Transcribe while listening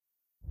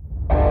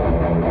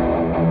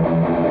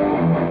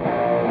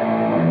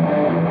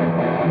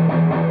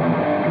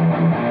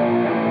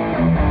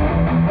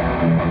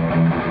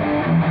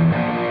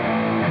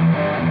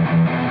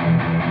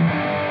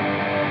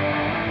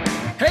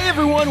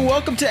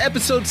welcome to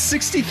episode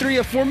 63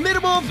 of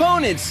Formidable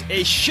Opponents,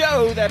 a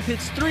show that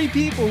pits three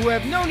people who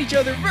have known each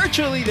other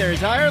virtually their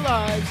entire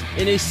lives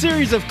in a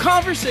series of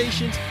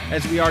conversations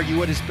as we argue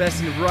what is best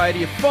in a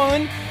variety of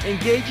fun,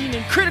 engaging,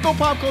 and critical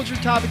pop culture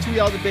topics we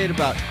all debate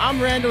about.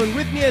 I'm Randall, and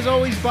with me as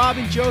always, Bob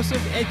and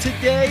Joseph, and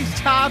today's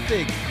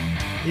topic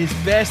is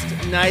best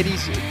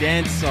 90s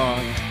dance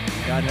song.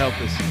 God help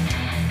us.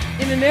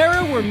 In an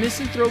era where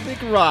misanthropic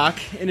rock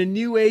and a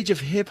new age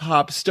of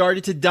hip-hop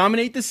started to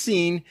dominate the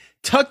scene,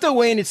 tucked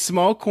away in its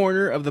small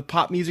corner of the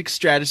pop music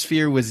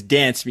stratosphere was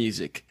dance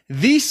music.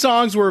 These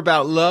songs were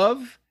about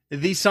love.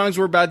 These songs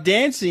were about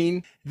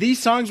dancing.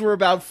 These songs were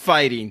about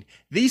fighting.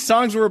 These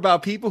songs were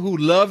about people who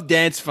loved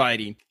dance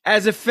fighting.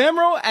 As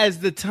ephemeral as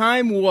the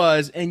time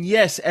was, and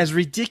yes, as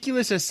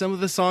ridiculous as some of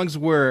the songs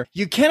were,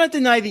 you cannot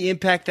deny the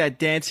impact that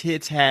dance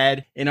hits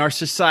had in our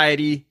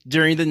society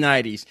during the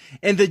 90s,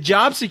 and the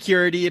job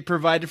security it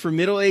provided for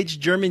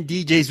middle-aged German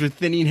DJs with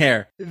thinning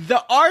hair.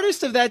 The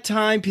artists of that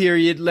time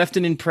period left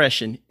an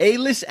impression.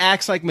 A-list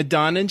acts like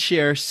Madonna and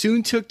Cher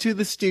soon took to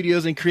the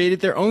studios and created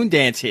their own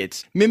dance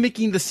hits,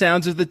 mimicking the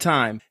sounds of the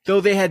time. Though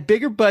they had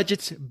bigger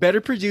budgets, better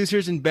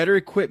producers, and better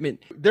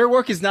equipment, their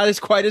work is not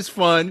quite as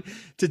fun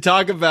to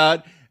talk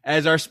about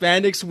as our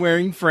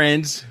spandex-wearing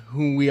friends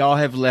whom we all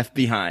have left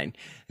behind.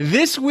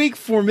 This week,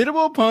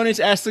 Formidable Opponents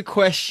ask the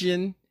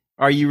question,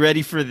 are you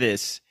ready for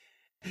this?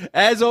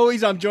 As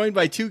always, I'm joined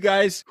by two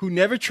guys who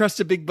never trust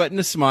a big button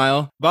to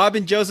smile. Bob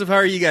and Joseph, how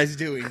are you guys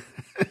doing?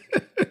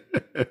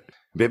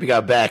 Baby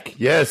got back.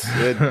 Yes.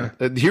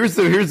 Here's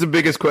the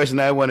biggest question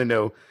I want to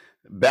know.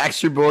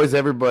 Backstreet Boys,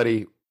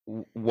 everybody,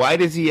 why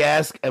does he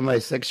ask, am I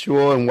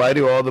sexual? And why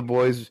do all the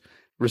boys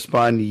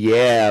respond,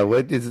 yeah?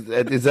 What is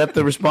that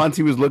the response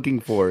he was looking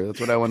for? That's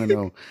what I want to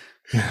know.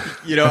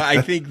 You know,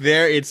 I think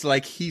it's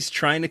like he's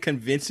trying to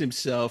convince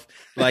himself,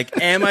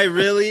 like, am I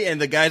really? And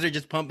the guys are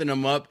just pumping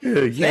him up.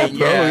 Yeah, saying,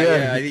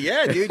 bro,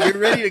 yeah, dude, you're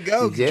ready to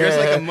go. Yeah, dress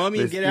like a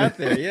mummy and get out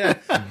there. Yeah.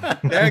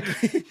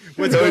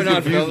 What's going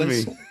on,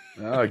 fellas?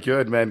 Oh,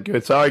 good, man.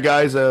 Good. Sorry,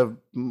 guys.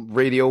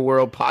 Radio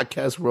world,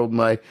 podcast world.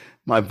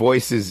 My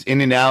voice is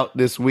in and out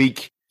this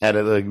week.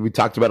 We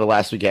talked about it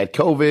last week. I had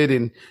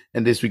COVID,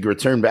 and this week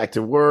returned back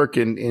to work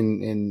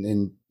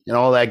and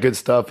all that good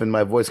stuff. And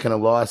my voice kind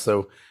of lost.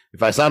 So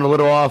if I sound a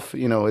little off,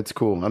 it's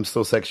cool. I'm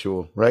still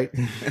sexual, right?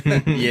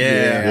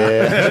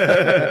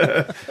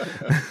 Yeah.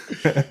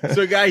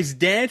 So, guys,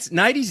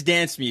 90s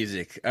dance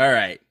music. All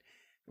right.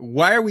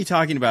 Why are we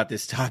talking about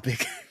this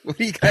topic? What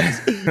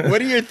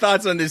are your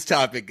thoughts on this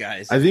topic,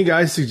 guys? I think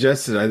I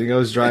suggested. I think I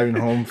was driving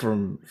home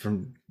from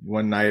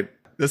one night.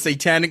 The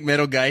satanic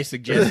metal guy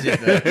suggested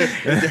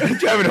that.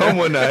 Driving home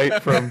one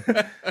night from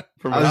a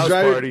house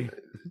party.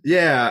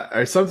 Yeah,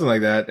 or something like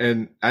that.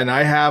 And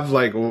I have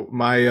like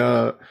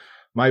my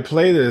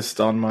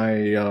playlist on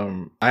my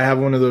I have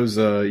one of those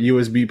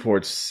USB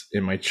ports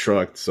in my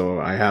truck. So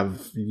I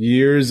have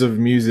years of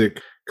music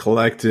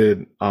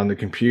collected on the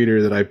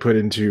computer that I put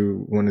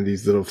into one of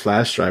these little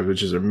flash drives,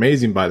 which is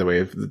amazing, by the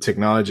way, the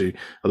technology.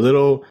 A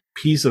little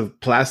piece of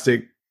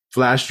plastic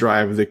flash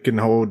drive that can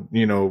hold,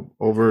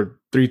 over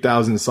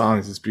 3,000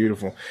 songs. It's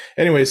beautiful.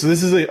 Anyway, so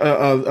this is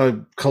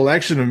a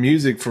collection of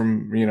music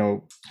from,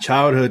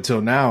 childhood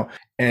till now.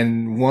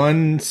 And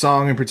one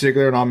song in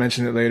particular, and I'll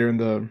mention it later in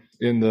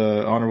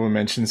the honorable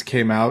mentions,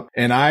 came out.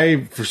 And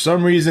I, for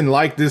some reason,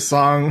 like this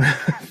song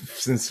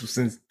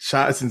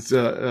since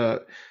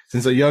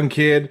a young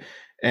kid.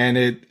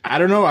 And I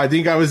don't know. I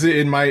think I was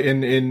in my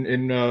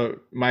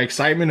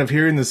excitement of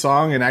hearing the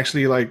song and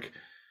actually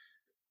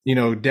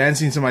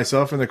dancing to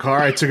myself in the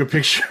car. I took a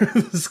picture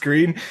of the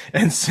screen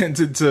and sent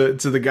it to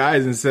the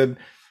guys and said,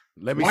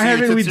 why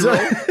haven't we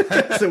done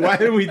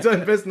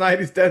best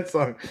 90s dance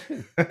song?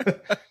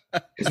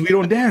 Because we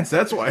don't dance.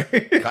 That's why.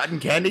 Cotton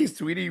Candy,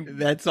 sweetie.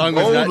 That song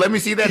was let me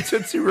see that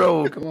Tootsie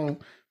Roll. Come on.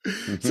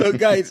 So,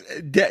 guys,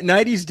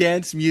 90s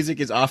dance music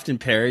is often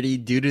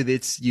parodied due to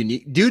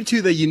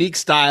the unique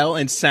style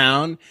and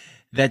sound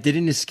that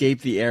didn't escape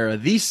the era.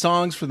 These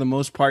songs, for the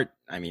most part,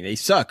 I mean, they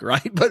suck,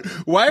 right? But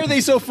why are they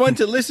so fun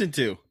to listen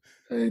to?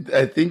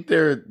 I think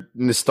they're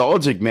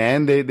nostalgic,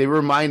 man. They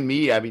remind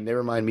me. I mean, they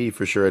remind me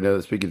for sure. I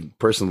know, speaking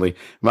personally,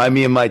 remind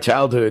me of my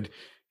childhood.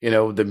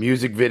 The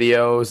music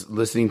videos,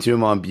 listening to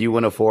them on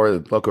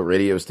B104, the local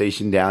radio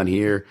station down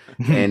here.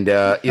 And,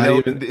 they're not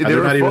even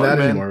that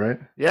anymore, right?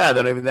 Yeah,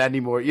 they're not even that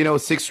anymore.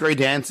 6th grade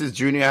dances,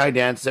 junior high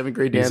dance, 7th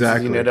grade dances,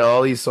 exactly.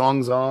 All these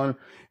songs on.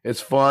 It's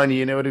fun.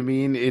 You know what I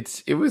mean?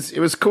 It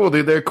was cool,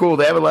 dude. They're cool.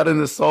 They have a lot of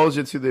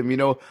nostalgia to them.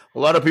 A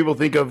lot of people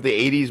think of the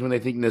 80s when they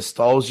think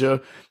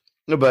nostalgia.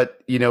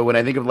 But, when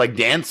I think of like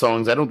dance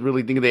songs, I don't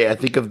really think of I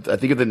think of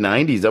the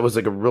 90s. That was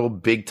like a real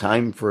big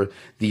time for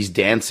these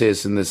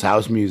dances and this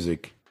house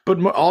music. But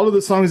all of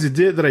the songs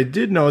that I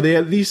did know, they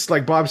at least,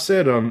 like Bob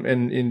said,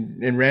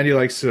 and Randy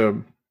likes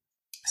to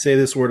say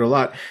this word a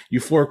lot,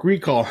 euphoric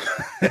recall.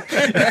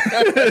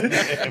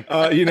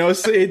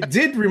 So it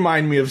did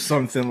remind me of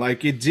something.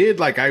 Like it did,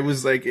 like I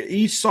was like,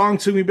 each song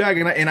took me back.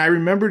 And I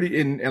remembered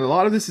and a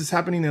lot of this is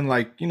happening in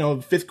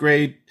 5th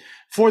grade,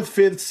 4th,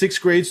 5th, 6th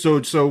grade.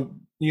 So,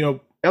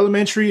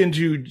 elementary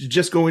into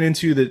just going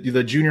into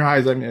the junior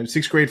highs. I mean,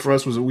 sixth grade for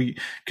us was we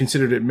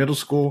considered it middle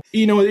school.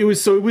 It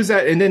was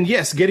that, and then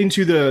yes, getting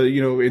to the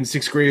in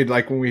sixth grade,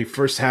 like when we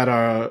first had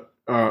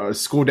our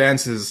school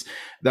dances,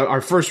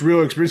 our first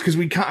real experience,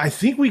 because I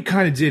think we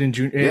kind of did in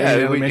junior.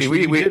 Yeah,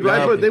 we did,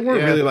 right? But they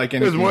weren't really like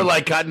anything. It was more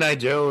like Cotton Eye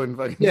Joe and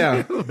fucking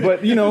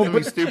but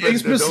but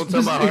stupid. Don't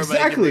tell my heart,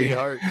 exactly.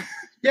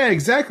 Yeah,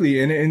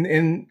 exactly,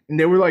 and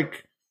they were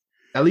like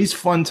at least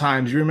fun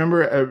times. You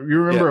remember? And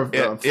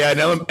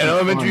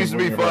elementary used to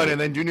be fun,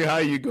 and then junior high,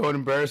 you go and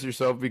embarrass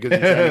yourself because you're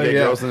trying to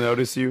get girls to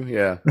notice you.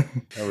 Yeah,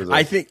 that was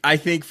I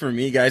think for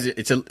me, guys,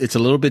 it's a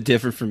little bit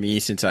different for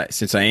me since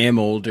I am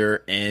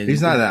older, and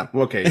he's not that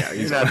okay. Yeah,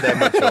 he's not that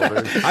much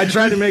older. I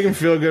tried to make him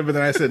feel good, but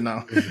then I said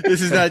no.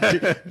 This is not.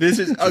 This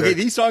is okay.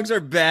 These songs are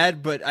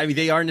bad, but I mean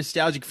they are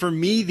nostalgic for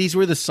me. These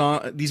were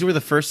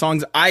the first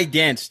songs I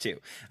danced to.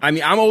 I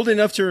mean, I'm old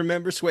enough to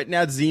remember sweating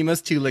out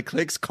Zimas to La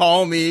Clique's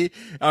 "Call Me."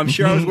 I'm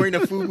sure I was wearing a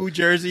FUBU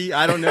jersey.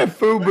 I don't know.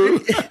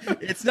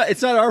 FUBU.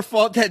 It's not our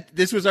fault that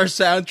this was our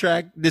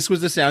soundtrack. This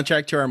was the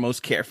soundtrack to our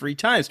most carefree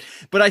times.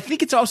 But I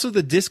think it's also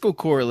the disco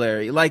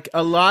corollary. Like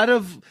a lot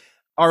of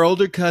our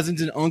older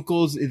cousins and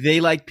uncles,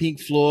 they like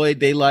Pink Floyd.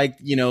 They like,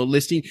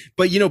 listening.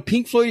 But,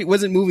 Pink Floyd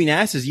wasn't moving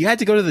asses. You had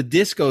to go to the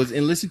discos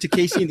and listen to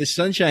Casey and the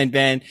Sunshine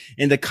Band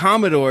and the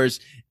Commodores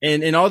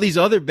and all these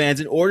other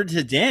bands in order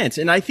to dance.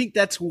 And I think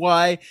that's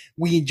why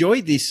we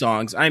enjoyed these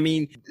songs. I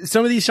mean,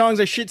 some of these songs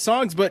are shit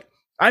songs, but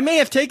I may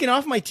have taken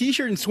off my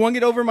t-shirt and swung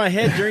it over my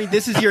head during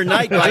 "This Is Your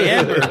Night" by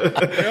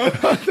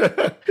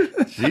Amber.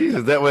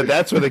 Jesus,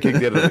 that's where they kicked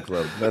out of the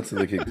club. That's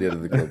where they kicked out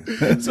of the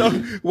club. So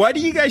why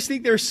do you guys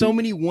think there are so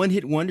many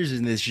one-hit wonders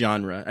in this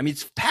genre? I mean,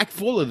 it's packed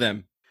full of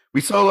them. We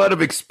saw a lot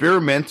of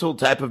experimental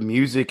type of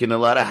music and a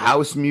lot of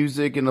house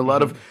music and a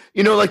lot of,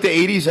 like the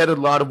 80s had a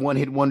lot of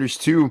one-hit wonders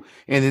too.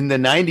 And in the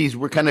 90s,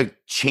 we're kind of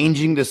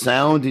changing the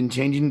sound and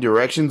changing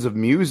directions of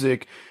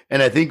music.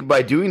 And I think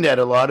by doing that,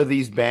 a lot of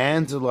these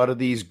bands, a lot of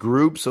these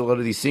groups, a lot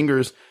of these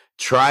singers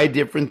try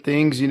different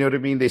things. You know what I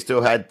mean? They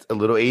still had a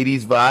little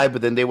 80s vibe,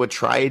 but then they would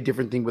try a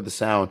different thing with the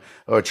sound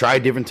or try a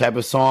different type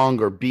of song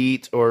or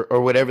beat or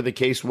whatever the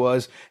case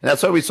was. And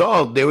that's why we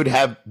saw they would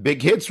have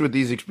big hits with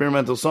these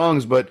experimental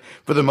songs. But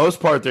for the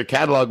most part, their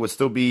catalog would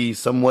still be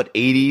somewhat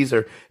 80s,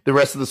 or the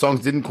rest of the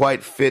songs didn't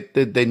quite fit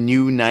the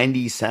new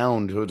 90s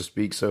sound, so to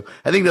speak. So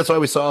I think that's why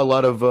we saw a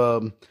lot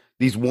of,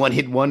 these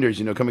one-hit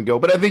wonders, come and go.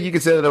 But I think you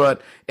can say that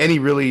about any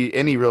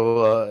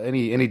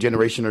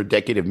generation or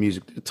decade of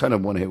music. A ton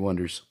of one-hit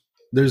wonders.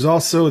 There's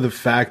also the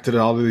fact that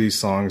all of these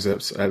songs,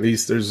 at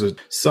least there's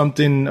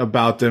something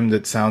about them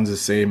that sounds the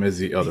same as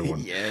the other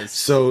one. Yes.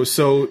 So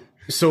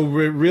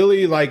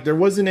really, like, there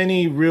wasn't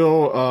any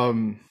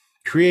real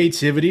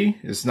creativity.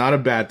 It's not a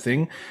bad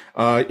thing.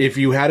 If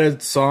you had a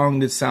song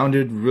that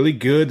sounded really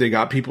good, they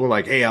got people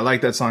like, hey, I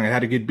like that song. It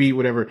had a good beat,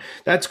 whatever.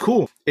 That's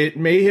cool. It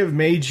may have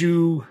made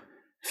you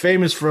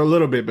famous for a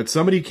little bit, but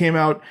somebody came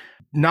out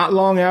not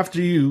long after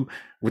you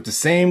with the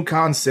same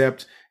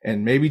concept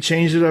and maybe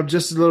changed it up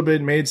just a little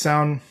bit, made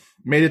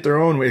it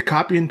their own way,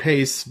 copy and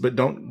paste, but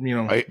don't,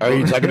 Are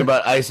you talking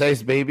about Ice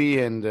Ice Baby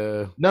and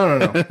No.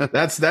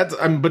 That's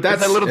but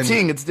that's that little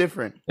ting, it's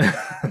different.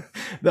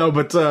 No,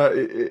 but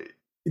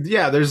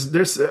yeah,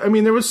 there's I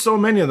mean, there was so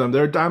many of them.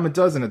 There were a dime a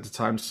dozen at the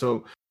time.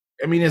 So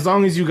I mean, as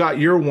long as you got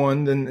your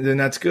one, then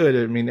that's good.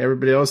 I mean,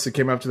 everybody else that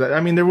came after that, I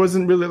mean, there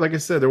wasn't really, like I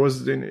said, there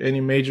wasn't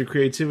any major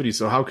creativity.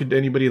 So how could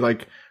anybody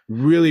like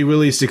really,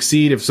 really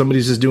succeed if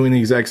somebody's just doing the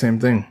exact same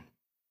thing?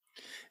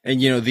 And,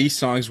 these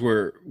songs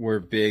were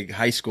big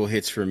high school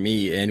hits for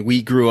me. And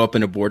we grew up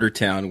in a border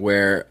town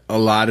where a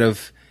lot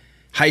of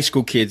high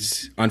school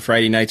kids on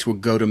Friday nights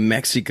would go to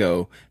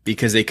Mexico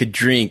because they could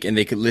drink and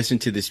they could listen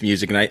to this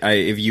music. And I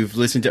if you've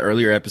listened to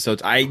earlier episodes,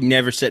 I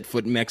never set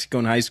foot in Mexico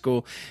in high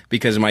school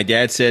because my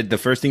dad said the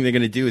first thing they're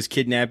going to do is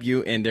kidnap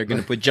you and they're going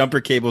to put jumper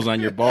cables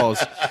on your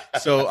balls.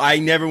 So I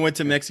never went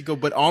to Mexico,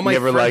 but all my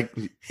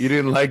you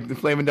didn't like the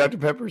Flamin' Dr.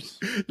 Peppers?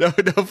 No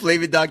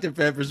Flamin' Dr.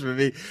 Peppers for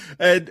me.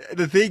 And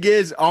the thing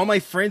is, all my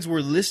friends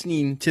were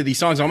listening to these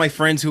songs. All my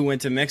friends who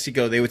went to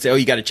Mexico, they would say, oh,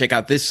 you got to check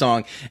out this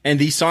song. And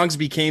these songs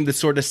became the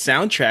sort of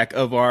soundtrack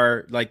of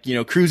our,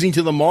 cruising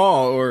to the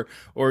mall or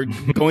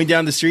going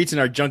down the streets in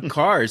our junk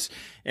cars.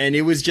 And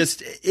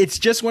it's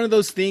just one of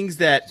those things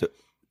that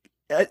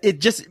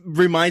it just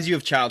reminds you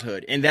of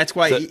childhood. And that's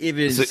why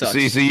it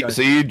sucks.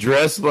 So you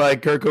dressed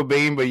like Kurt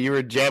Cobain, but you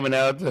were jamming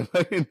out to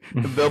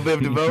Belle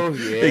Biv DeVoe?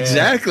 Yeah.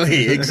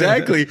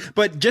 Exactly.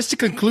 But just to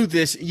conclude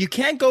this, you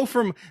can't go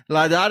from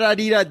la da da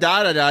dee da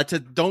da da da to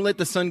Don't Let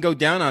the Sun Go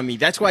Down on Me.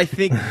 That's why I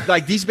think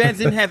these bands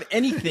didn't have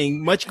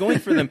anything much going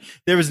for them.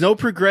 There was no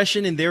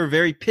progression and they were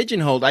very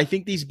pigeonholed. I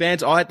think these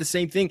bands all had the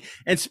same thing.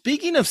 And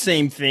speaking of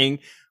same thing,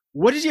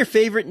 What is your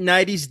favorite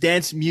 '90s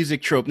dance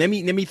music trope? Let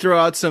me throw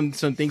out some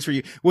things for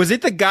you. Was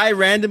it the guy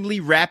randomly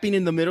rapping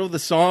in the middle of the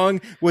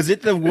song? Was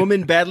it the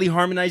woman badly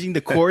harmonizing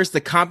the chorus?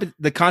 The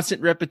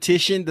constant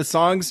repetition? The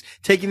songs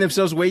taking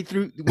themselves way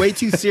too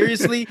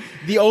seriously?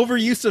 The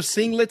overuse of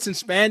singlets and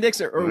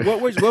spandex? Or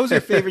what was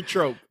your favorite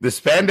trope? The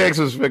spandex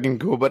was fucking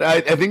cool, but I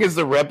think it's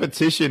the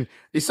repetition.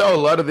 You saw a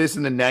lot of this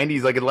in the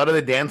 90s. Like a lot of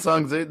the dance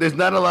songs, there's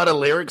not a lot of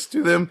lyrics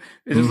to them.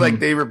 It's just like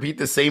they repeat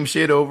the same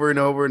shit over and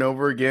over and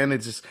over again.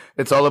 It's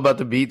all about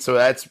the beat. So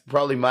that's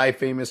probably my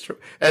famous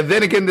trope. And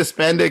then again, the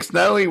spandex,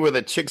 not only were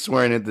the chicks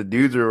wearing it, the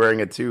dudes were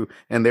wearing it too.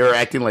 And they were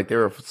acting like they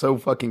were so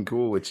fucking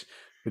cool, which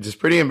is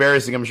pretty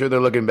embarrassing. I'm sure they're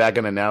looking back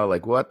on it now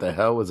like, what the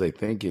hell was I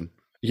thinking?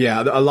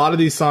 Yeah, a lot of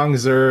these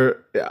songs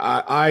are,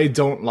 I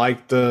don't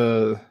like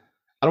I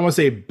don't want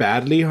to say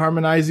badly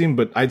harmonizing,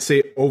 but I'd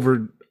say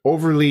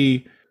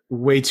overly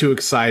way too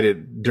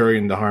excited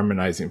during the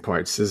harmonizing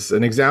parts.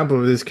 An example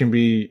of this can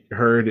be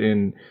heard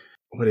in,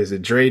 what is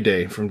it, Dre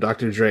Day from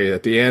Dr. Dre.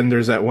 At the end,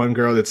 there's that one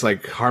girl that's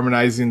like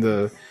harmonizing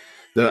the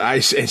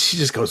ice, and she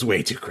just goes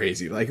way too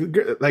crazy. Like,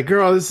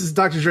 girl, this is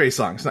Dr. Dre's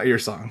song. It's not your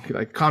song.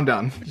 Like, calm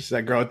down. Just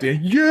that girl at the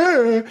end.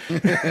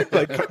 Yeah.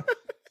 Like,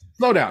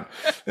 slow down.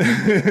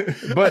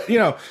 But,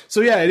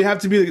 so yeah, it'd have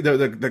to be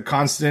the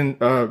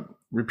constant,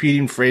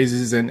 repeating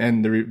phrases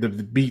and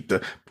the beat,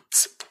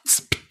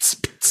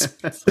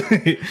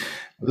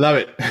 love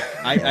it.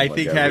 I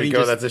think God, having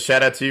Rico, that's a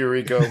shout out to you,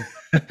 Rico.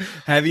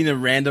 having a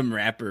random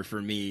rapper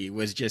for me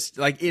was just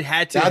like it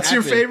had to. That's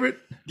happen. your favorite?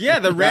 Yeah,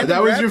 the random.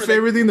 That was rapper, your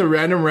favorite thing, the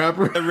random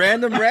rapper. The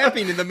random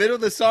rapping in the middle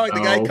of the song, the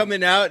guy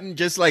coming out and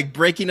just like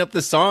breaking up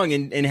the song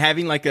and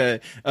having like a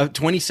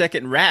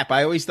 20-second rap.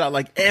 I always thought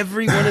like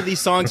every one of these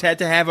songs had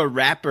to have a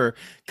rapper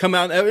come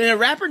out, and a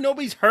rapper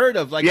nobody's heard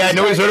of. Like, yeah,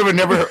 nobody's heard of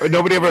it.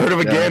 Nobody ever heard of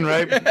again,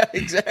 right? Yeah,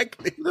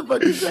 exactly. Who the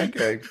fuck is that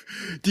guy?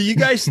 Do you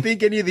guys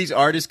think any of these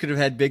artists could have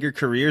had bigger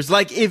careers?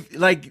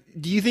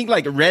 Do you think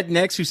like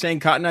Rednecks who sang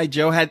Cotton Eye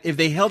Joe if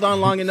they held on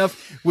long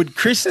enough, would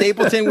Chris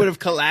Stapleton would have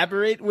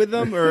collaborated with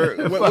them,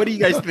 or what do you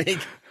guys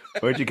think?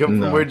 Where'd you come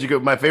from? Where'd you go?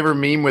 My favorite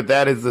meme with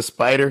that is the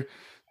spider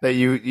that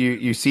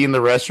you see in the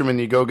restroom, and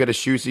you go get a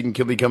shoe so you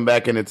can come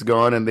back and it's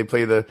gone, and they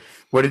play the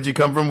 "Where did you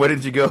come from? Where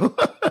did you go?"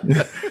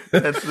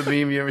 That's the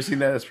meme. You ever seen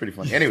that? That's pretty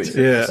funny. Anyways,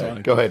 yeah,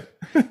 go ahead.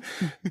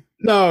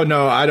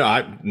 No, I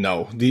don't.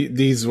 No,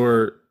 these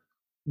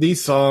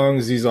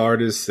songs, these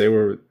artists, they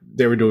were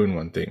doing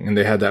one thing, and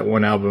they had that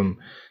one album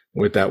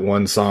with that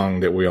one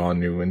song that we all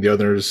knew, and the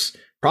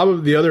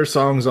other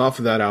songs off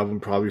of that album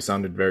probably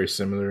sounded very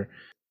similar.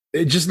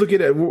 Just look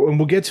at it, and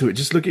we'll get to it.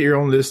 Just look at your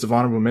own list of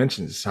honorable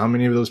mentions. How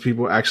many of those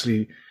people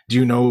actually do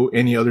you know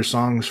any other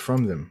songs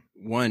from them?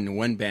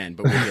 One band,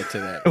 but we'll get to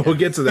that. We'll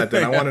get to that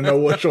then. I want to know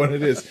which one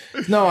it is.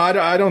 No,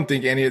 I don't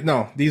think any.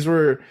 No, these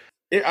were.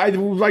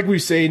 Like we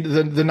say,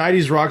 the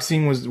 90s rock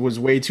scene was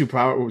way too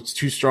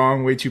too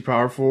strong, way too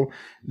powerful.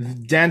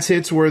 Dance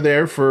hits were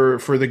there for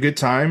the good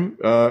time.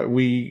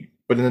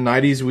 But in the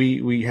 90s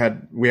we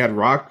had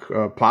rock.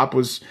 Pop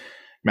was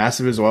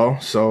massive as well.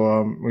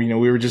 So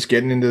we were just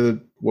getting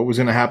into what was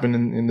going to happen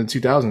in the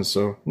 2000s.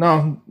 So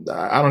no,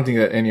 I don't think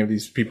that any of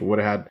these people would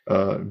have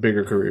had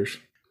bigger careers.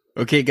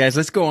 Okay, guys,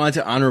 let's go on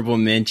to honorable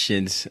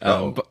mentions.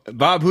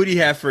 Bob, who do you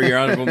have for your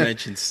honorable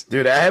mentions?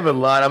 Dude, I have a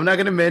lot. I'm not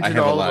going to mention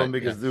all of them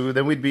because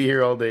then we'd be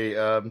here all day.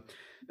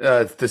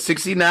 The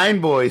 69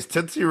 Boys,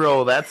 Tootsie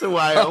Roll. That's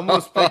why I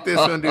almost picked this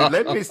one, dude.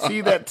 Let me see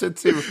that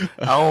Tootsie.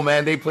 Oh,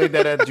 man, they played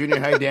that at junior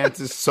high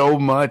dances so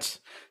much.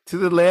 To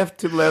the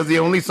left. It was the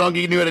only song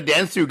you knew how to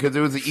dance to because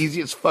it was the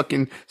easiest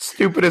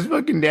stupidest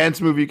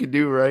dance move you could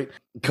do, right?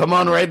 Come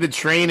on, ride the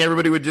train.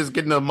 Everybody would just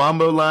get in a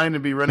mambo line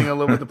and be running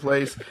all over the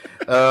place.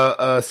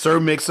 Sir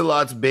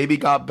Mix-a-Lot's Baby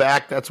Got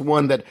Back. That's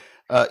one that,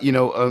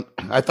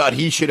 I thought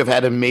he should have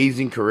had an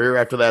amazing career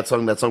after that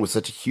song. That song was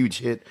such a huge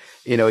hit.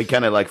 He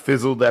kind of like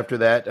fizzled after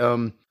that.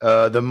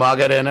 The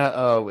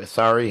Magarena.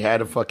 Sorry, had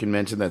to fucking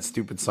mention that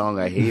stupid song.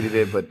 I hated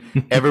it, but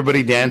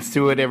everybody danced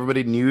to it.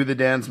 Everybody knew the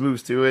dance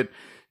moves to it.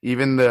 They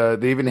even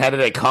had it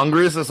at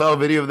Congress. I saw a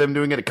video of them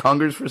doing it at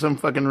Congress for some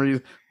fucking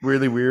reason.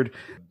 Really weird.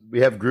 We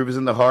have Grooves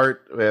in the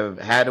Heart. We have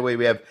Hadaway.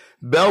 We have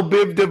Belle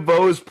Biv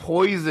DeVoe's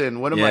Poison.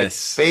 One of my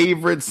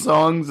favorite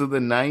songs of the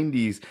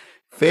 90s.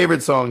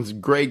 Favorite songs.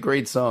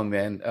 Great song,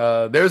 man.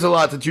 There's a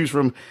lot to choose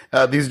from.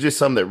 These are just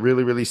some that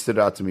really, really stood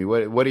out to me.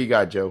 What do you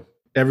got, Joe?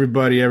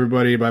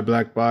 Everybody by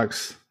Black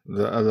Box.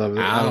 I love it.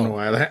 Ow. I don't know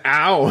why.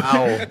 Ow.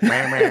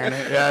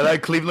 Yeah, I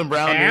like Cleveland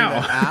Brown.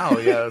 Ow.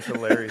 Yeah, that's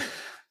hilarious.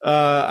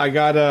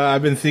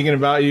 I've been thinking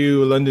about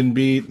you, London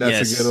Beat.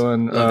 That's a good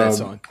one. Love that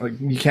song. Like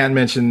you can't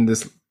mention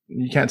this.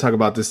 You can't talk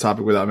about this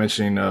topic without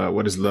mentioning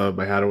What Is Love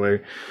by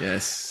Hadaway.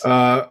 Yes.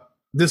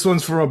 This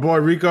one's from my boy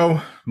Rico.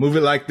 Move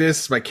It Like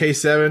This by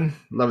K7.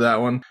 Love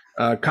that one.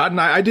 Cotton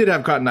Eye. I did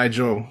have Cotton Eye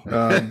Joe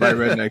by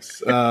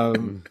Rednecks.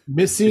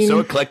 Missing. You're so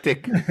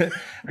eclectic. I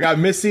got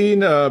Missing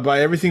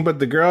by Everything But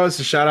the Girls.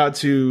 A shout out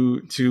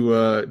to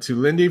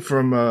Lindy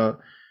from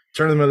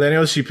Turn of the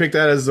Millennials. She picked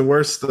that as the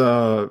worst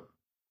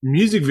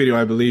music video,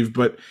 I believe,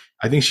 but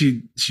I think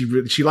she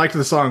liked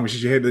the song, but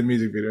she hated the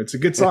music video. It's a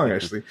good song,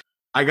 actually.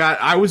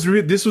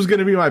 This was going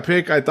to be my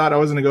pick. I thought I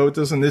was going to go with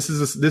this, and this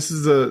is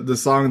the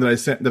song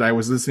that I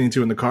was listening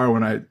to in the car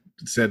when I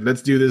said,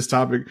 let's do this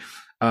topic.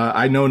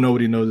 I know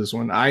nobody knows this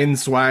one. Ein,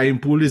 zwei,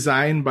 Impulse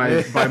sein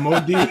by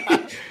Modi.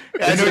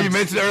 I know you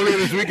mentioned earlier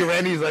this week, and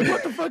Randy's like,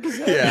 what the fuck is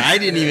that? Yeah, I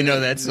didn't even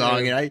know that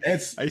song. And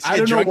I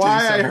don't know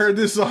why I heard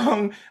this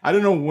song. I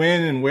don't know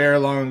when and where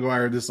long ago I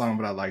heard this song,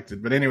 but I liked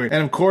it. But anyway,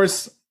 and of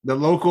course, the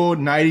local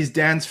 90s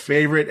dance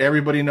favorite,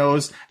 everybody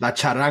knows, La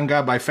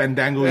Charanga by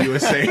Fandango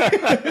USA.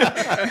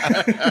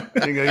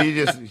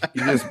 You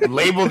just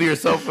labeled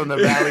yourself from the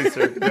valley,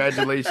 sir.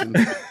 Congratulations.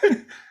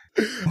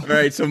 All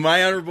right, so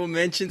my honorable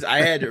mentions, I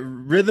had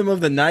Rhythm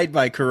of the Night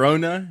by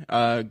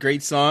Corona,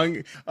 great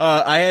song.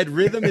 I had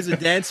Rhythm is a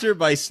Dancer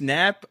by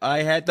Snap.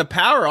 I had The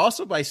Power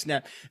also by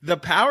Snap. The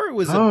Power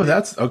was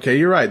that's okay,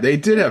 you're right. They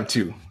did have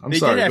two. They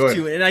did have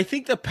two, and I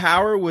think The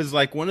Power was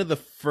like one of the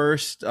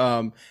first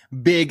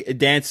big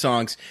dance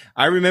songs.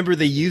 I remember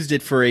they used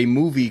it for a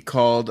movie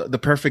called The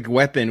Perfect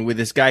Weapon with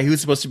this guy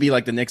who's supposed to be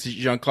like the next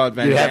Jean-Claude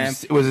Van Damme.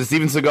 Was it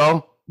Steven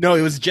Seagal? No,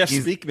 it was Jeff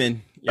Speakman.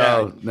 Yeah.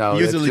 Oh, no,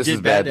 he was a that's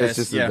legit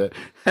badass.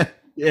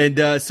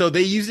 And so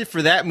they used it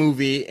for that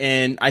movie,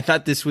 and I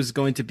thought this was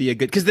going to be a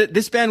good, because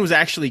this band was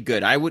actually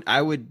good. I would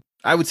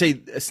say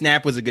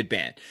Snap was a good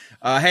band.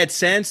 I had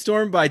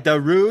Sandstorm by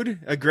Darude,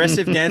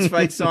 aggressive dance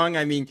fight song.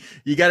 I mean,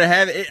 you got to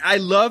have it. I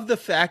love the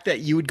fact that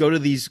you would go to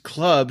these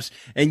clubs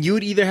and you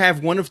would either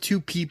have one of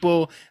two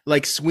people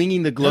like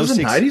swinging the glow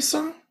sticks. Was it a 90s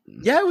song?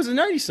 Yeah, it was a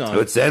 90s song.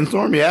 It's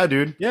Sandstorm, yeah,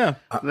 dude. Yeah.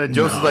 And then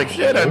Joseph's like,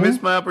 shit, I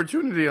missed my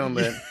opportunity on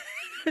that.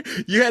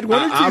 You had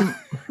one or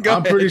two.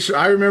 I'm pretty sure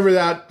I remember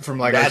that from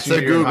like that's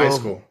a Google. In high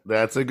school.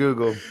 That's a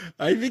Google.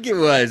 I think it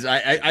was.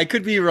 I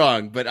could be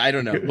wrong, but I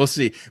don't know. We'll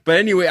see. But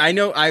anyway,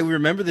 I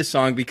remember this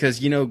song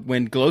because, you know,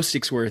 when glow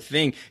sticks were a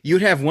thing,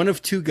 you'd have one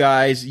of two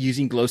guys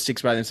using glow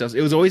sticks by themselves.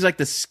 It was always like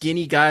the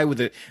skinny guy with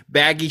a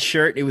baggy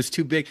shirt. It was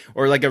too big,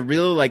 or like a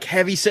real like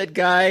heavy set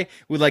guy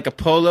with like a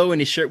polo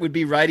and his shirt would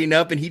be riding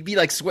up and he'd be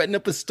like sweating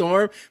up a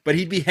storm, but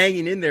he'd be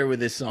hanging in there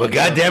with this song. But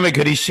goddamn it,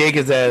 could he shake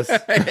his ass?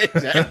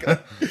 Exactly.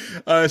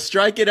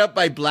 Strike It Up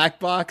by Black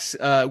Box.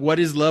 What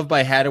Is Love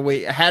by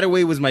Hadaway.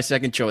 Hadaway was my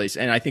second choice,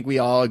 and I think we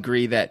all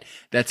agree that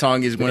that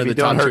song is one of the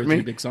top 2 or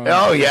 3 big songs.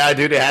 Oh yeah,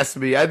 dude, it has to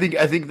be. I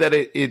think that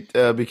it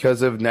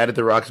because of Night at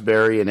the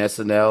Roxbury and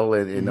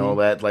SNL and all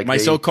that. Like My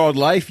So-Called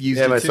Life used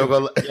it too.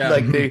 So-Called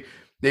like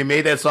they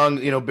made that song,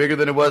 you know, bigger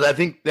than it was. I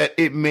think that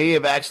it may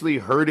have actually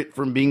hurt it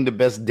from being the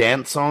best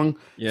dance song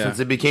since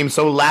it became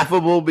so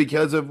laughable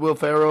because of Will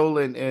Ferrell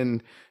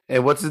and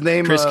what's his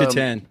name? Chris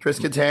Kattan. Chris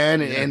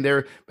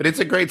Kattan, but it's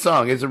a great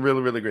song. It's a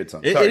really, really great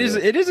song. It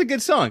is a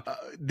good song.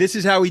 This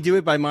Is How We Do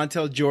It by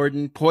Montel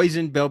Jordan.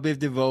 Poison, Belle Biv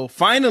DeVoe.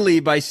 Finally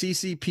by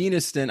CeCe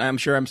Peniston. I'm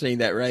sure I'm saying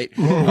that right.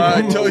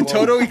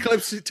 Total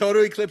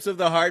Eclipse of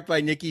the Heart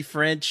by Nikki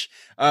French.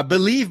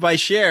 Believe by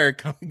Cher.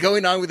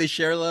 Going on with his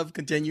Cher love,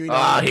 continuing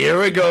on. Here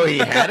we go. He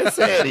had to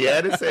say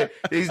it.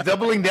 He's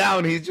doubling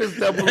down. He's just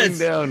doubling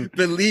down.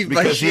 Believe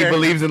by because Cher. He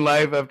believes in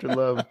life after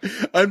love.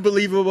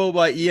 Unbelievable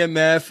by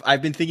EMF.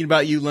 I've Been Thinking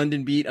About You,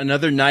 London Beat.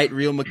 Another Night,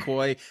 Real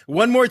McCoy.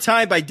 One More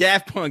Time by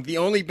Daft Punk, the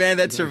only band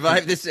that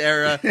survived this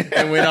era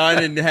and went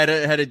on and had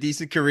a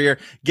decent career.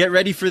 Get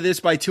Ready for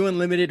This by Two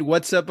Unlimited.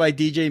 What's Up by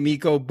DJ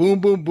Miko. Boom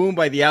Boom Boom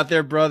by the Out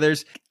There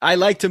Brothers. I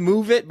Like to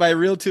Move It by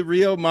Real to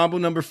Rio. Mambo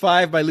Number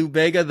 5 by Lou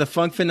Bega. The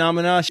Funk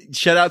Phenomena.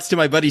 Shout outs to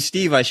my buddy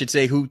Steve, I should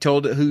say, who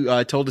told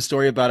a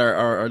story about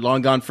our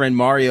long gone friend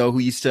Mario, who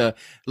used to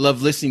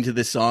love listening to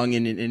this song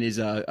in his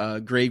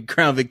grave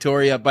Crown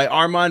Victoria by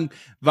Armand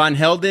Van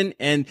Helden.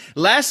 And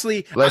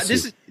lastly,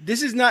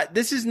 this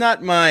is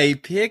not my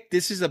pick.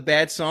 This is a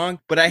bad song,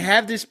 but I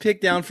have this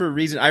pick down for a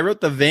reason. I wrote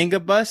the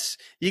Venga Bus.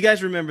 You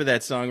guys remember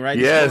that song, right?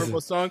 Yes.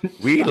 Horrible song.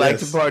 We like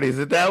to party. Is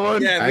it that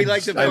one? Yeah, we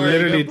like to party.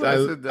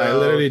 I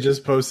literally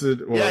just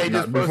posted. Well, I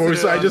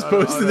just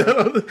posted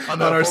that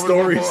on our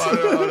stories.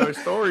 On our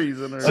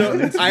stories. On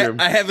Instagram.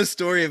 I have a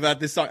story about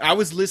this song. I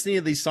was listening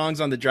to these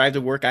songs on the drive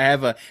to work. I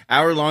have a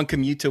hour-long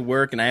commute to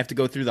work, and I have to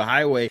go through the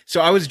highway.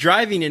 So I was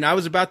driving, and I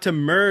was about to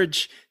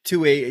merge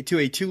to a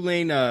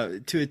two-lane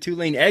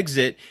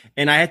exit,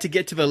 and I had to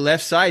get to the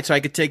left side so I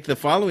could take the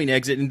following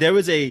exit. And there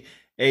was a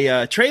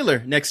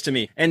trailer next to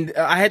me, and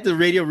I had the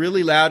radio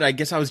really loud. I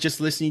guess I was just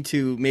listening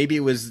to, maybe it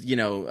was,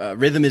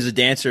 Rhythm is a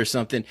Dancer or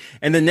something.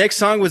 And the next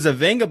song was a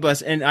Venga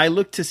Bus, and I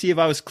looked to see if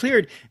I was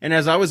cleared. And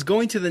as I was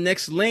going to the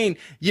next lane,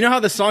 you know how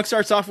the song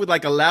starts off with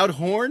like a loud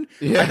horn?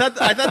 Yeah.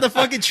 I thought the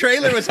fucking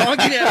trailer was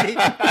honking at me.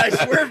 I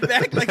swerved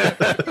back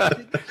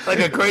like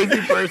a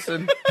crazy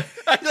person.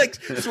 I like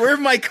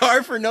swerved my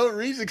car for no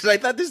reason because I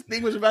thought this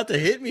thing was about to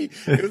hit me.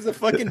 It was a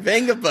fucking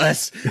Venga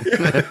Bus.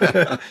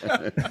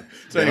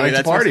 So anyway,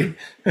 that's party.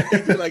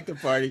 We like to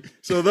party.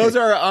 So those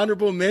are our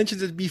honorable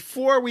mentions. And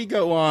before we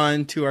go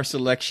on to our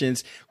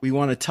selections, we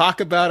want to talk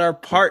about our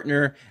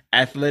partner,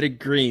 Athletic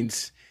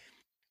Greens.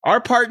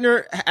 Our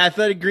partner,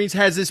 Athletic Greens,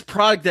 has this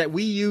product that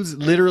we use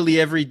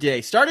literally every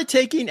day. Started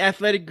taking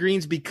Athletic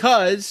Greens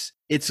because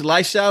It's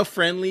lifestyle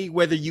friendly.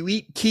 Whether you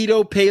eat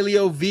keto,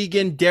 paleo,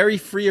 vegan, dairy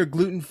free, or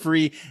gluten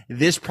free,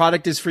 this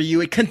product is for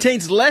you. It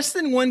contains less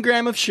than 1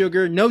 gram of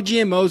sugar, no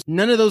GMOs,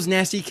 none of those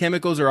nasty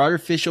chemicals or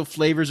artificial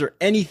flavors or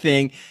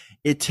anything.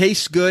 It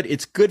tastes good.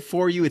 It's good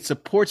for you. It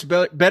supports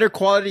better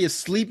quality of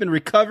sleep and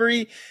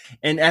recovery.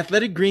 And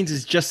Athletic Greens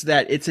is just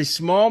that. It's a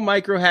small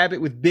micro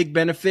habit with big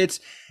benefits.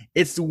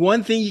 It's the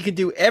one thing you can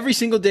do every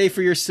single day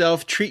for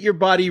yourself. Treat your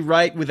body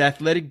right with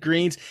Athletic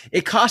Greens.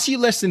 It costs you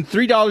less than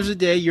 $3 a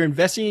day. You're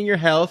investing in your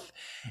health,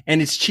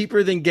 and it's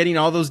cheaper than getting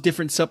all those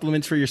different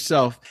supplements for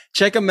yourself.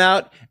 Check them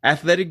out.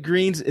 Athletic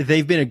Greens,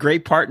 they've been a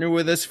great partner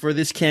with us for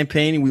this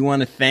campaign, and we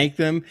want to thank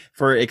them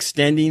for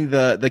extending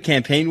the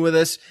campaign with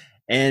us.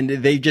 And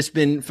they've just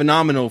been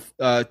phenomenal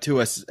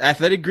to us.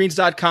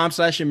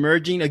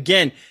 athleticgreens.com/emerging.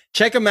 Again,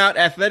 check them out.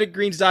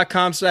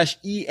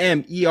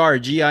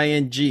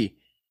 athleticgreens.com/EMERGING.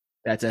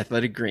 That's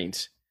Athletic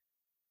Greens.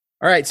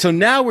 All right. So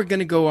now we're going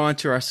to go on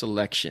to our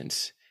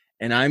selections.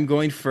 And I'm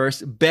going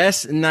first.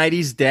 Best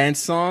 90s dance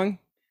song.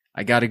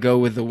 I got to go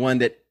with the one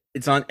that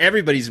it's on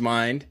everybody's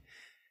mind.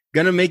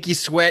 Gonna make you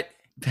sweat.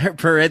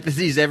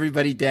 Parentheses,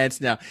 everybody dance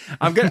now.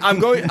 I'm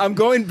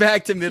going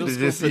back to middle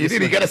school.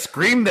 You got to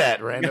scream that,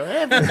 Rando.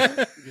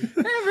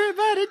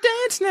 Everybody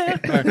dance now.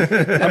 Right.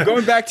 I'm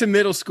going back to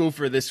middle school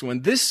for this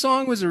one. This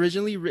song was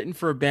originally written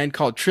for a band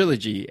called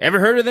Trilogy.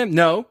 Ever heard of them?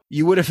 No.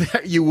 You would have if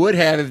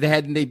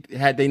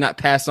had they not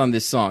passed on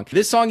this song.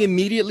 This song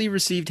immediately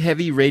received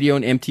heavy radio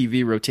and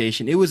MTV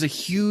rotation. It was a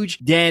huge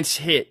dance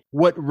hit.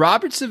 What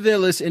Robert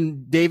Savilis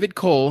and David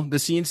Cole, the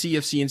CNC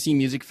of CNC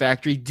Music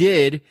Factory,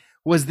 did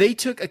was they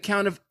took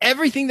account of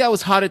everything that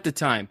was hot at the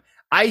time.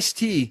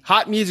 Ice-T,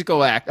 hot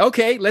musical act.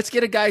 Okay, let's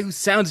get a guy who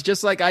sounds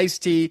just like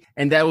Ice-T,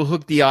 and that will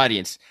hook the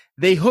audience.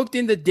 They hooked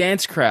in the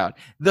dance crowd,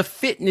 the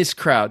fitness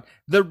crowd,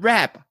 the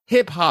rap,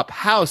 hip-hop,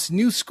 house,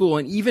 new school,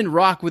 and even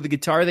rock with the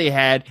guitar they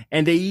had.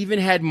 And they even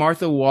had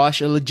Martha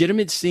Wash, a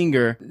legitimate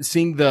singer,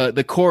 sing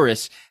the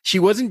chorus. She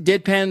wasn't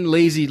deadpan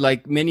lazy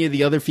like many of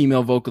the other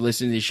female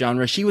vocalists in this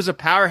genre. She was a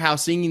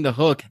powerhouse singing the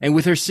hook. And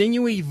with her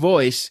sinewy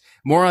voice,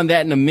 more on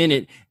that in a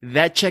minute,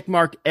 that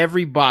checkmarked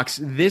every box.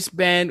 This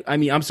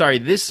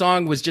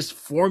song was just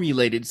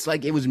formulated. It's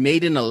like it was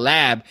made in a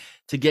lab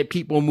to get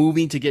people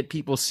moving, to get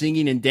people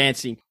singing and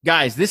dancing.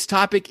 Guys, this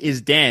topic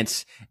is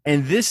dance,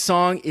 and this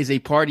song is a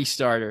party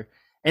starter.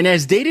 And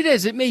as dated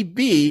as it may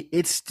be,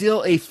 it's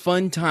still a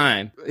fun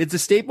time. It's a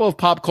staple of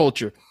pop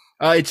culture.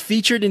 It's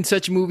featured in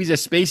such movies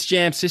as Space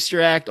Jam,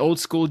 Sister Act, Old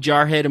School,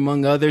 Jarhead,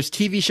 among others.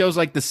 TV shows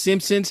like The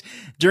Simpsons.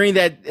 During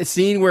that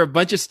scene where a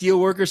bunch of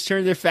steelworkers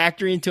turned their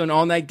factory into an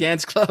all-night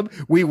dance club,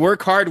 we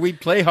work hard, we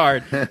play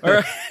hard. All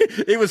right.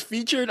 It was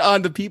featured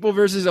on The People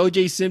vs.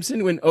 O.J.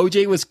 Simpson when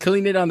O.J. was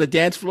killing it on the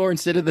dance floor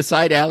instead of the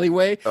side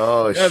alleyway.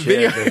 Oh, shit.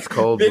 It's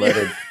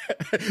cold-blooded.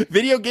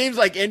 Video games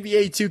like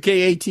NBA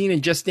 2K18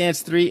 and Just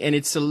Dance 3, and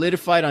it's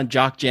solidified on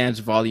Jock Jams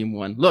Volume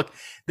 1. Look,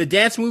 the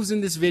dance moves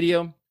in this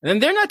video, and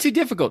they're not too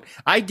difficult.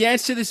 I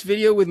danced to this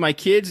video with my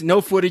kids.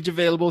 No footage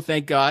available,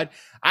 thank God.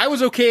 I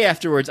was okay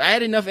afterwards. I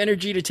had enough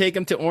energy to take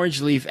them to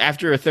Orange Leaf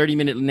after a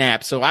 30-minute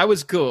nap, so I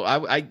was cool.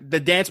 The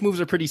dance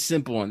moves are pretty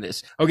simple on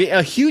this. Okay,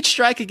 a huge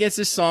strike against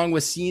this song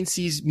was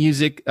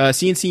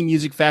CNC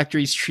Music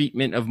Factory's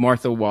treatment of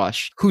Martha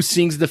Wash, who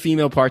sings the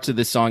female parts of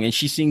this song, and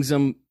she sings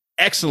them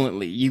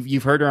excellently.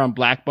 You've heard her on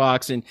Black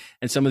Box and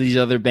some of these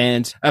other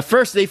bands. At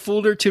first, they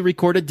fooled her to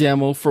record a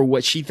demo for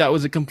what she thought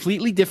was a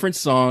completely different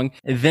song,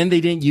 and then they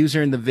didn't use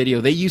her in the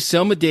video. They used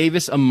Selma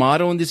Davis, a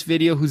model in this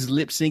video, who's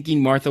lip-syncing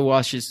Martha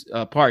Wash's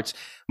parts.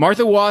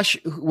 Martha Wash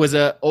was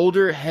an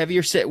older,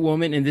 heavier set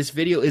woman, and this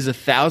video is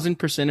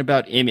 1,000%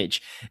 about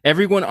image.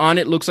 Everyone on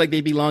it looks like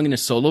they belong in a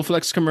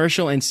Soloflex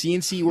commercial, and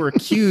CNC were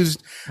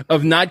accused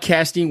of not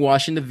casting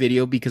Wash in the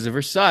video because of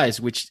her size,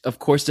 which of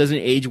course doesn't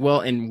age well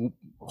and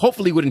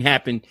hopefully wouldn't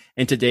happen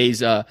in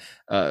today's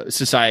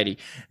society.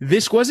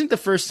 This wasn't the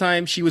first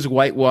time she was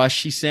whitewashed.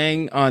 She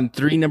sang on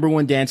 3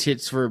 #1 dance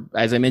hits for,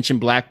 as I mentioned,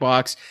 Black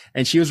Box,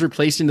 and she was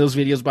replaced in those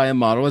videos by a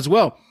model as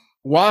well.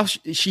 While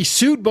she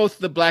sued both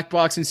the Black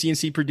Box and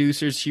CNC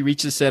producers, she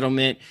reached a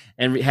settlement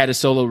and had a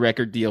solo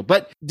record deal.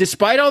 But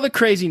despite all the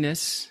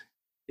craziness,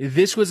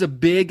 this was a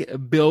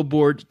big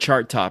Billboard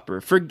chart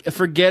topper.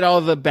 Forget all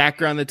the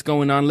background that's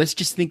going on. Let's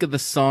just think of the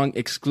song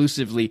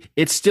exclusively.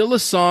 It's still a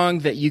song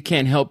that you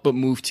can't help but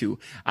move to.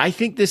 I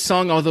think this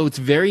song, although it's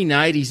very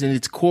 90s in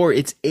its core,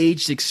 it's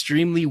aged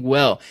extremely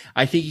well.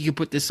 I think you could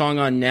put this song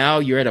on now.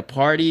 You're at a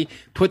party.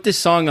 Put this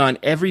song on.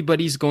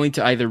 Everybody's going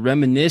to either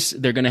reminisce,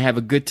 they're going to have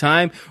a good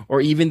time, or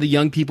even the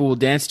young people will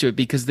dance to it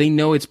because they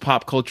know it's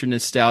pop culture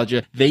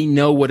nostalgia. They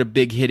know what a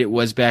big hit it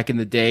was back in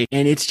the day.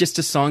 And it's just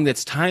a song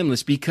that's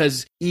timeless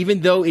because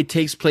even though it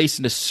takes place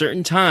in a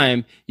certain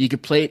time, you can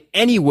play it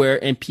anywhere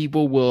and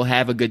people will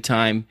have a good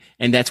time.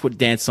 And that's what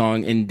dance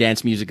song and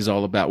dance music is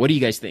all about. What do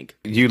you guys think?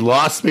 You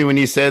lost me when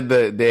you said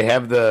that they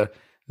have the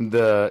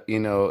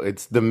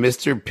it's the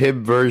Mr.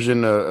 Pibb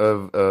version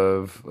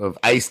of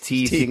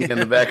Ice-T singing in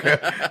the background.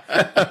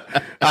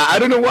 I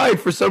don't know why.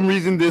 For some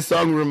reason, this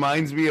song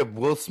reminds me of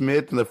Will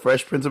Smith and the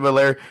Fresh Prince of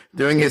Bel-Air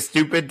doing his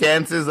stupid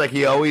dances like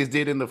he always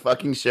did in the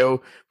fucking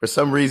show. For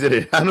some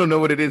reason, I don't know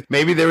what it is.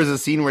 Maybe there was a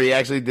scene where he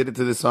actually did it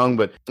to this song,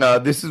 but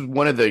this is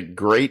one of the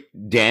great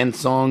dance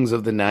songs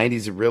of the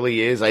 90s. It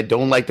really is. I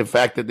don't like the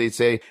fact that they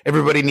say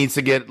everybody needs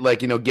to get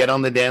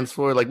on the dance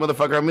floor. Like,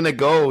 motherfucker, I'm going to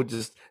go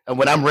just... And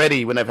when I'm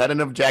ready, when I've had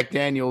enough Jack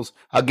Daniels,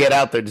 I'll get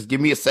out there. Just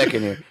give me a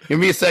second here. Give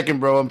me a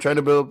second, bro. I'm trying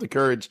to build up the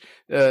courage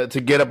to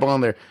get up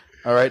on there.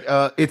 All right.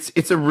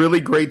 It's a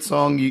really great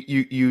song.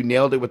 You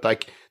nailed it with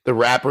like the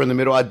rapper in the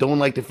middle. I don't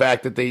like the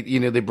fact that they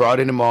brought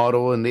in a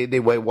model and they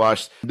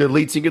whitewashed the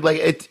lead singer.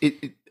 Like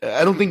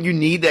I don't think you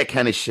need that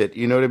kind of shit.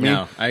 You know what I mean?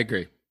 No, I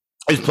agree.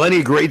 There's plenty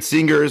of great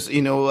singers,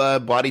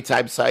 body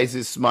type,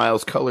 sizes,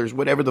 smiles, colors,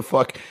 whatever the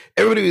fuck.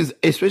 Everybody was,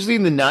 especially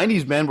in the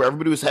 90s, man, where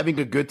everybody was having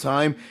a good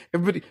time.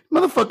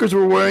 Motherfuckers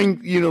were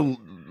wearing,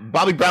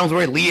 Bobby Brown was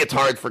wearing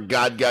leotard for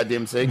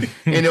goddamn sake,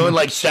 and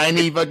like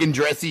shiny fucking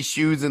dressy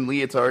shoes and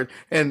leotard.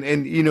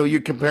 And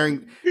you're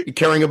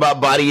caring about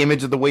body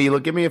image of the way you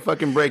look. Give me a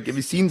fucking break. Have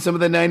you seen some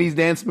of the 90s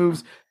dance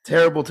moves?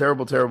 Terrible,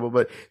 terrible, terrible.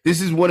 But this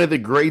is one of the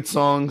great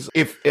songs.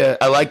 If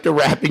I like the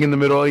rapping in the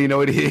middle,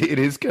 it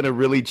is kind of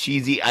really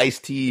cheesy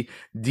Ice-T,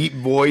 deep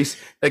voice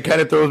that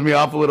kind of throws me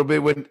off a little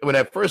bit. When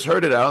I first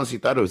heard it, I honestly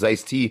thought it was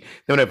Ice-T.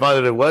 Then when I found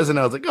out it wasn't,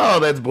 I was like, oh,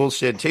 that's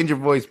bullshit. Change your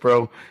voice,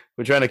 bro.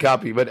 We're trying to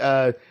copy.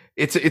 But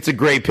it's a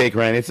great pick,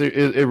 Ryan.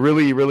 It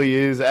really, really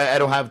is. I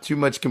don't have too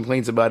much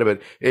complaints about it,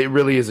 but it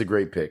really is a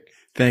great pick.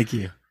 Thank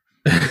you.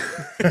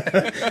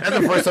 That's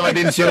the first time I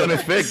didn't shit on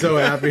his pick. So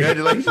happy.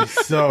 Congratulations.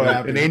 So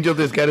happy. An angel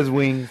just got his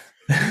wings.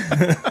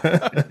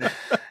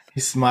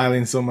 He's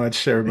smiling so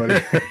much,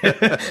 everybody.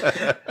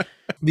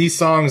 These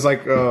songs,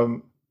 like,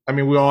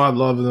 we all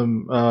love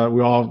them.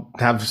 We all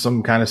have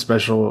some kind of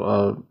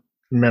special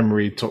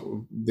memory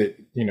that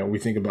we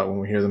think about when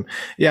we hear them.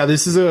 Yeah,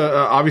 this is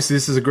obviously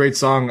this is a great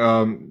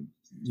song.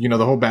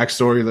 The whole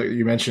backstory that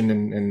you mentioned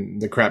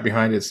and the crap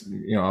behind it's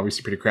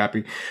obviously pretty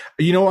crappy.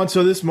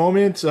 Until this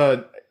moment,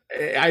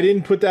 I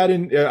didn't put that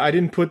in. I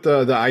didn't put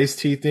the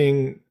Ice-T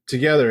thing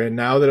together, and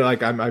now that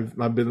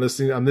I've been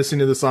listening, I'm listening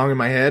to the song in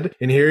my head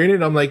and hearing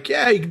it. I'm like,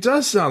 yeah, he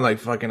does sound like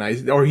fucking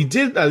Ice, or he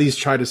did at least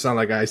try to sound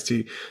like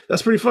Ice-T.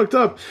 That's pretty fucked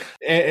up,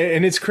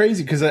 and it's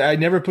crazy because I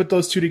never put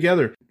those two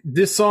together.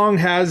 This song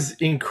has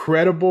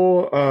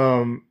incredible.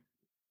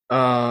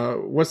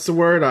 What's the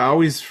word? I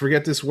always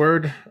forget this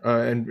word,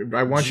 and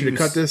I want you to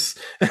cut this.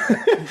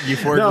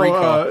 Euphoric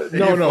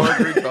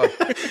recall.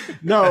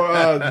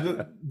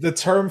 No. The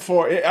term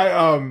for it,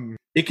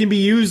 it can be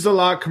used a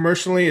lot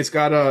commercially. It's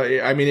got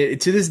to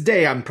this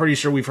day, I'm pretty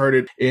sure we've heard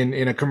it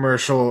in a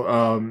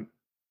commercial.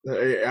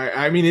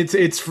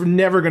 It's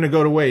never going to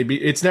go away.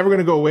 It's never going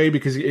to go away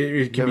because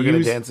it can never be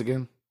used. Dance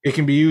again. It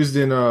can be used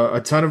in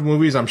a ton of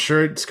movies. I'm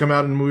sure it's come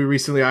out in a movie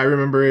recently. I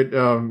remember it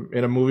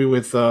in a movie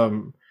with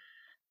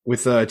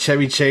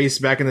Chevy Chase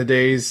back in the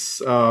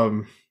days.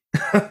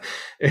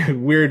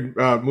 Weird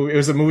movie. It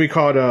was a movie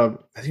called I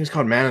think it was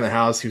called Man in the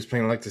House. He was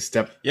playing like the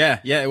step. Yeah,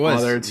 it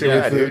was. Too,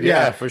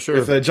 yeah, for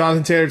sure. With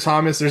Jonathan Taylor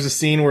Thomas, there's a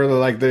scene where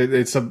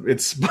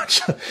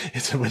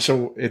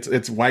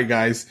it's white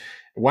guys,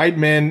 white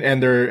men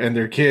and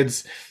their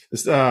kids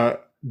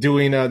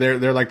doing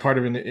they're like part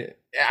of an.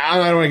 I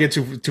don't want to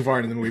get too far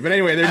into the movie, but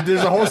anyway,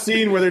 there's a whole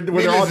scene where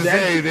they're all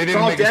dancing.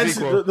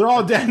 They're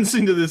all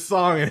dancing to this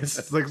song, and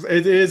it's like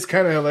it is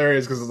kind of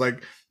hilarious because it's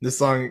like this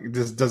song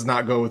just does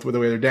not go with the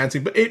way they're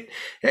dancing. But it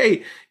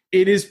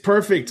is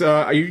perfect.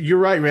 You're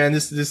right, man.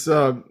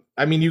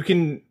 You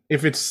can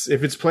if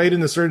it's played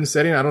in a certain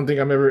setting. I don't think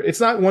it's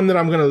not one that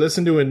I'm going to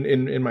listen to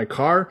in my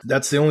car.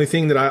 That's the only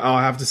thing that I'll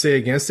have to say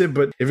against it.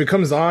 But if it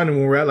comes on and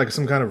when we're at like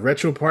some kind of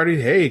retro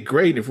party, hey,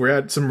 great. If we're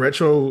at some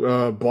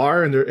retro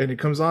bar and it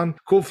comes on,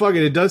 cool. Fuck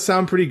it. It does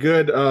sound pretty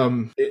good.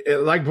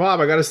 Like Bob,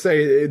 I got to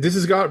say, this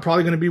is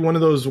probably going to be one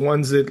of those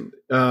ones that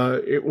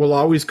it will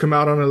always come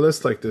out on a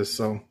list like this.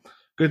 So.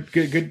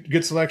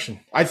 Good selection.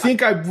 I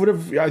think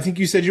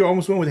you said you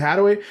almost went with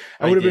Hathaway.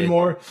 I would have been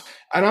more.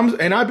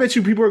 And I bet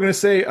you people are going to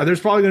say there's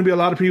probably going to be a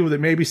lot of people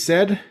that maybe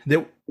said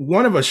that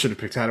one of us should have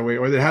picked Hathaway,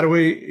 or that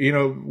Hathaway,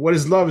 What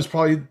Is Love is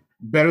probably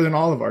better than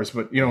all of ours.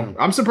 But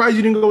I'm surprised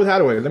you didn't go with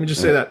Hathaway. Let me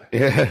just say that.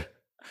 Yeah.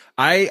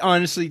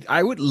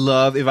 I would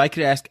love if I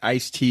could ask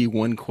Ice-T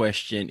one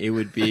question. It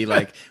would be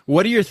like,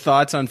 what are your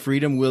thoughts on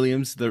Freedom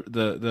Williams,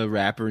 the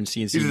rapper in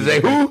CNC? You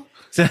say who?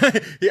 So,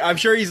 I'm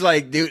sure he's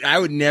like, dude, I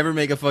would never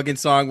make a fucking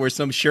song where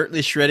some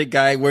shirtless, shredded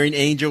guy wearing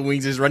angel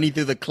wings is running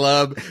through the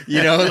club,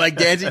 like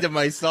dancing to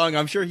my song.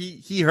 I'm sure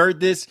he heard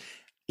this.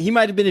 He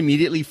might have been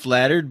immediately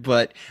flattered,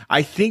 but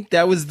I think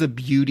that was the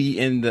beauty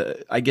and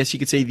I guess you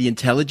could say the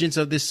intelligence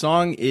of this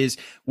song is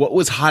what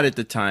was hot at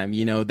the time.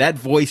 That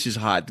voice is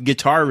hot.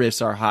 Guitar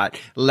riffs are hot.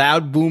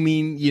 Loud,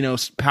 booming,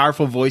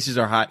 powerful voices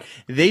are hot.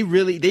 They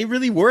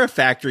really were a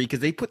factory because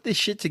they put this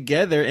shit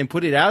together and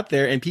put it out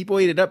there and people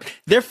ate it up.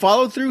 Their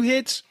follow through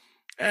hits,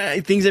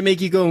 Things That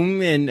Make You Go,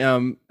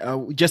 and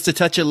Just a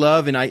Touch of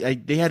Love,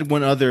 and they had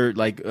one other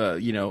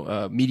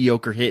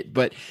mediocre hit,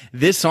 but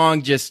this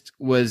song just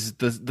was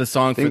the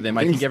song for them.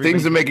 I think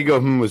Things That Make You Go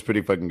was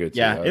pretty fucking good.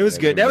 Yeah, too. It was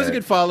good. That was a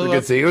good follow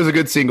up. It was a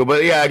good single,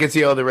 but yeah, I can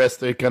see all the rest.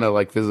 They kind of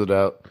like fizzled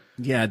out.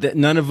 Yeah,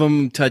 none of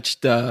them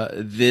touched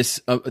this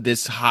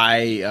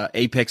high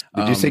apex.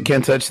 Did you say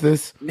Can't Touch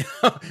This?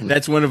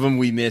 That's one of them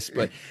we missed,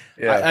 but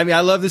yeah. I mean, I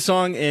love the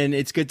song, and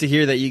it's good to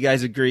hear that you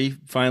guys agree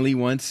finally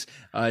once.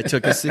 It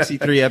took us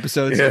 63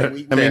 episodes. Yeah.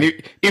 I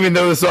mean, even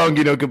though the song,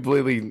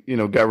 completely,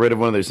 got rid of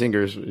one of their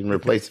singers and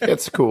replaced it.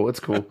 It's cool. It's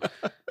cool.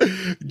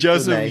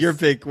 Joseph, nice. Your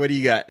pick. What do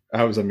you got?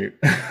 I was on mute.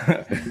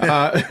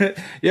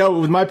 Yeah,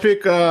 with my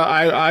pick,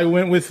 I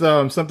went with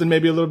something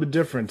maybe a little bit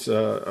different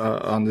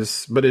on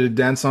this, but a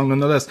dance song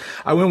nonetheless.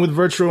 I went with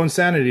Virtual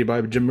Insanity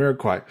by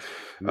Jamiroquai.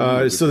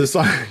 So the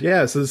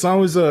song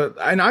was,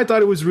 and I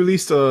thought it was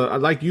released,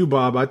 like you,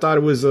 Bob, I thought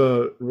it was,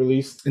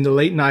 released in the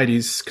late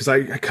 90s, cause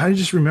I kind of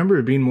just remember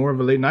it being more of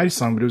a late 90s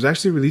song, but it was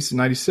actually released in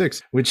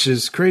 96, which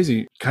is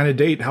crazy. Kind of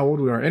date how old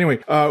we are. Anyway,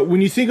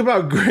 when you think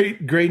about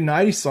great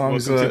 90s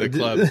songs, welcome to the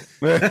club.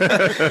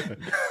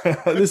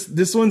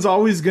 This one's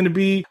always going to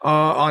be,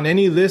 on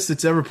any list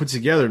that's ever put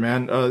together,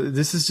 man.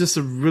 This is just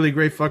a really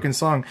great fucking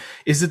song.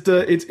 Is it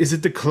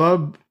the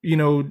club,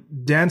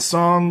 dance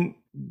song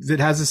that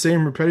has the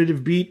same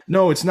repetitive beat?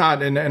 No, it's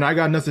not. And I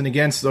got nothing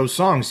against those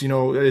songs.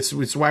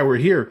 It's why we're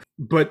here,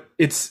 but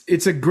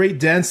it's a great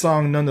dance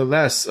song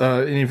nonetheless.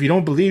 And if you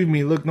don't believe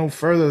me, look no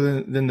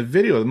further than the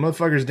video. The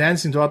motherfucker's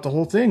dancing throughout the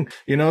whole thing,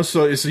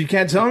 so you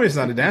can't tell me it's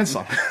not a dance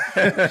song.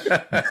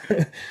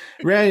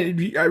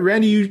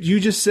 Randy, you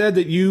just said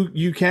that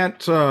you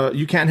can't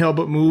help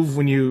but move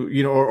when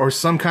or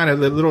some kind of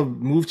little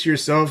move to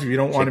yourself if you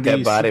don't want to be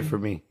that body for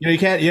me. You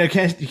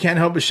can't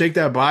help but shake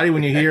that body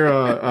when you hear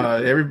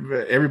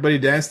everybody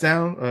dance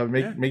down,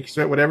 make you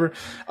sweat, whatever.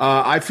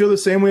 I feel the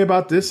same way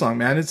about this song,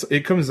 man.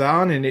 It comes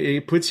on and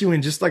it puts you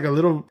in just like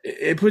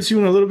it puts you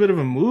in a little bit of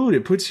a mood.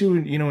 It puts you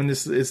in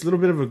this little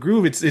bit of a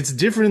groove. It's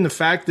different in the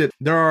fact that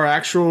there are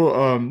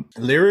actual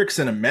lyrics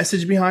and a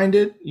message behind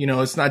it.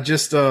 It's not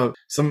just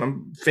some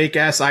fake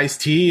ass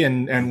iced tea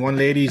and one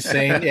lady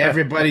saying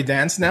everybody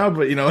dance now,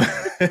 but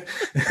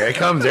there it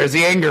comes. There's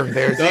the anger.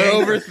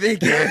 Don't overthink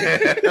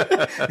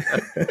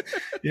it.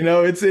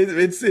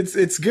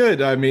 It's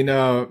good. I mean,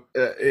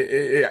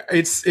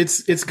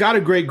 it's got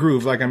a great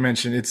groove, like I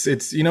mentioned.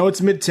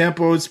 It's mid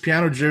tempo, it's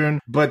piano driven,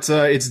 but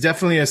it's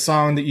definitely a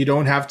song that you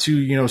don't have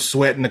to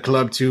sweat in the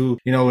club to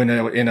in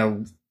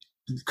a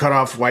cut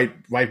off white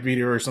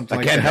beater or something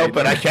like that.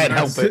 I can't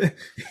help it.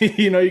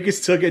 You can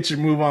still get your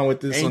move on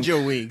with this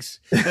Angel Wings.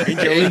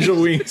 Angel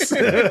Wings.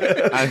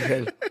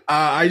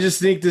 I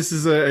just think this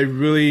is a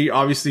really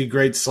obviously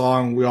great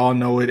song. We all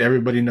know it.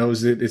 Everybody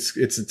knows it.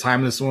 It's a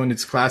timeless one.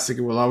 It's classic.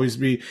 It will always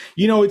be.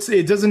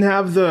 It doesn't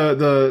have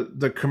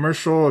the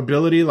commercial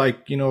ability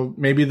like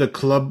maybe the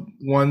club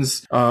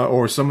ones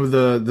or some of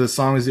the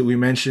songs that we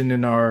mentioned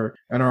in our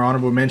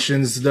honorable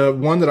mentions. The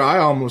one that I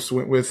almost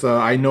went with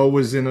I know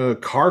was in a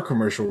car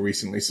commercial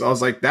recently, so I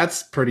was like,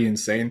 that's pretty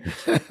insane.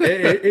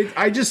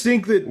 I just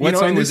think that what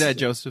song was that,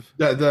 Joseph?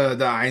 The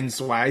Ein,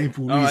 Zwei,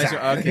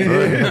 okay.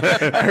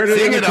 I heard it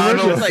in the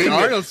commercial. Like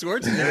Arnold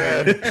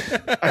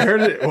Schwarzenegger. I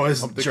heard it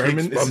was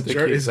German. It's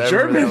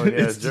German.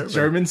 It's a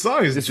German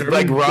song. It's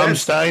like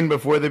Rammstein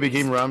before they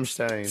became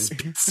Rammstein.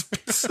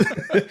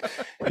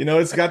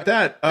 It's got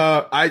that.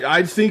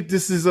 I think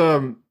this is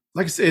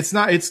like I said, it's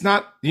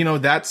not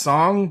that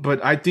song,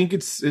 but I think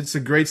it's a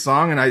great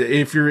song. And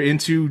if you're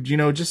into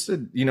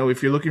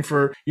if you're looking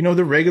for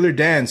the regular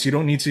dance, you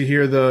don't need to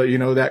hear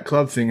the that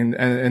club thing.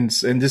 And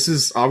this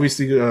is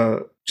obviously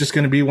just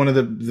going to be one of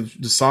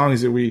the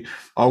songs that we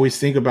always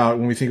think about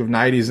when we think of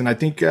 90s, and I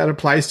think that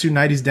applies to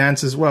 90s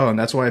dance as well, and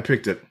that's why I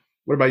picked it.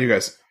 What about you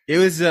guys? It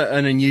was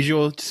an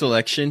unusual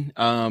selection,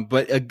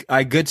 but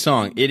a good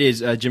song. It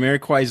is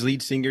Jamiroquai's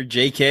lead singer,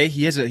 JK.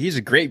 He has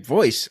a great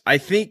voice. I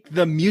think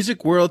the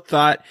music world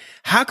thought,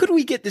 how could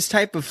we get this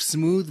type of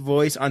smooth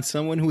voice on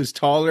someone who is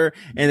taller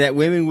and that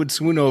women would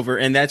swoon over?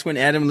 And that's when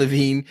Adam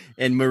Levine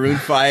and Maroon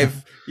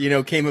 5,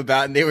 came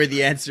about, and they were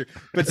the answer.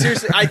 But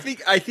seriously, I think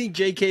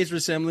JK's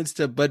resemblance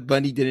to Bud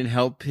Bunny didn't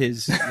help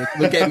his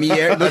look at me.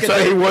 That's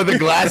why he wore the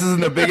glasses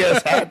and the big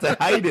ass hat to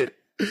hide it.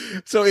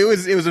 So it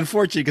was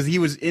unfortunate because he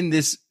was in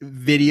this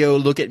video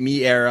Look at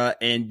Me era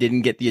and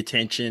didn't get the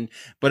attention.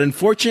 But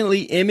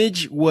unfortunately,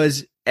 Image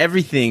was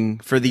everything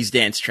for these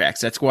dance tracks.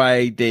 That's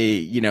why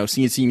they,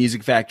 CNC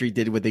Music Factory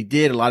did what they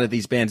did. A lot of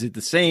these bands did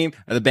the same.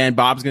 The band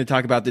Bob's going to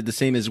talk about did the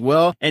same as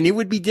well. And it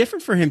would be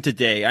different for him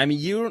today. I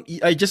mean,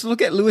 I just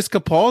look at Louis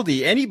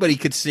Capaldi. Anybody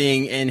could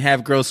sing and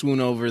have girls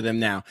swoon over them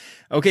now.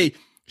 Okay.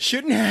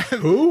 Shouldn't have.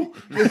 Who?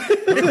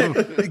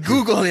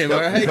 Google him, all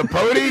right?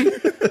 Capote?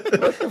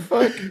 What the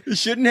fuck?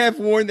 Shouldn't have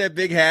worn that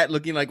big hat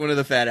looking like one of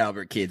the Fat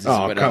Albert kids.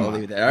 I'll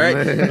leave that. All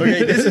right.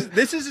 Okay.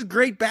 This is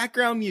great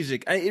background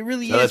music. It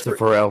really is. That's a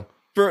Pharrell.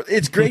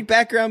 It's great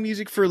background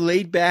music for a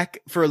laid back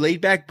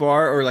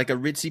bar or like a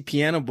ritzy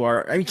piano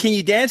bar. I mean, can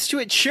you dance to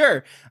it?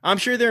 Sure. I'm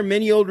sure there are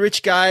many old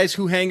rich guys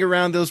who hang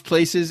around those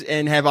places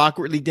and have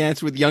awkwardly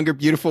danced with younger,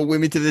 beautiful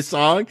women to this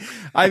song.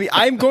 I mean,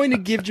 I'm going to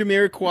give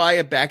Jamiroquai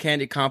a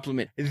backhanded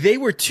compliment. They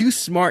were too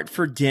smart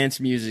for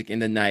dance music in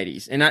the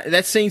 90s. And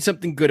that's saying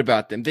something good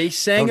about them. They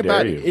sang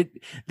about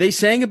it. They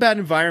sang about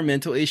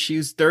environmental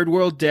issues, third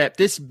world debt.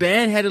 This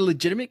band had a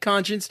legitimate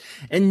conscience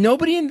and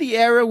nobody in the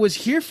era was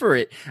here for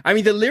it. I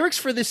mean, the lyrics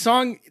for this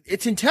song,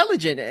 it's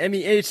intelligent. I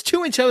mean, it's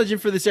too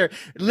intelligent for this era.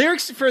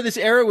 Lyrics for this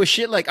era was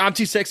shit like "I'm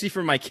too sexy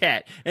for my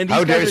cat." And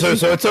these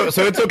so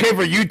it's okay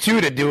for you two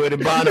to do it,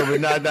 and Bono,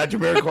 but not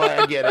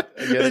Jamiroquai. I get it.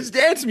 It's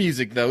dance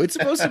music, though. It's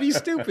supposed to be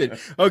stupid.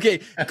 Okay,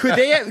 could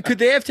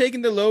they have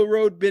taken the low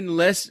road, been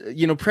less,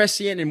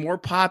 prescient and more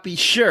poppy?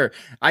 Sure.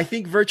 I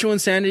think Virtual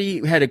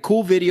Insanity had a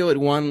cool video. It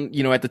won,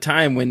 at the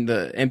time when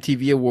the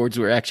MTV Awards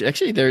were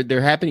actually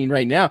they're happening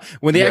right now.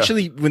 When they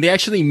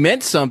actually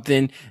meant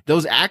something,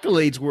 those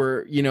accolades were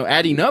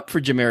adding up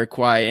for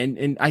Jamiroquai,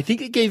 and I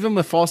think it gave him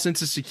a false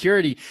sense of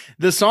security.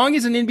 The song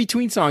is an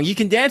in-between song. You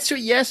can dance to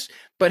it, yes,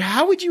 but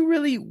how would you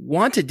really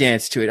want to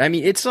dance to it? I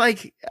mean, it's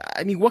like,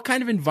 what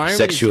kind of environment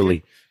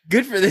sexually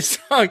good for this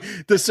song?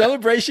 The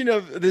celebration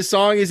of this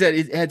song is that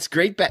it's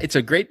great. It's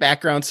a great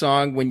background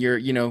song when you're,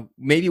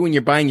 maybe when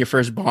you're buying your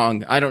first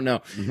bong. I don't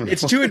know.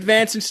 It's too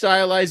advanced and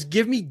stylized.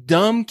 Give me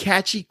dumb,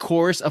 catchy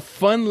chorus, a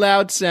fun,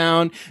 loud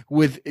sound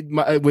with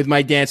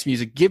my dance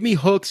music. Give me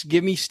hooks.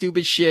 Give me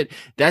stupid shit.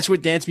 That's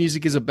what dance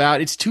music is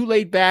about. It's too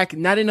laid back,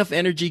 not enough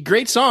energy.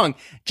 Great song,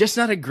 just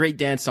not a great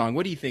dance song.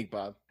 What do you think,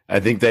 Bob? I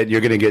think that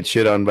you're going to get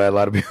shit on by a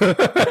lot of people.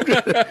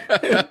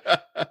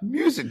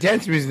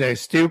 Dance music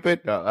is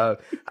stupid.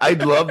 I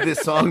love this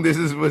song. This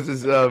is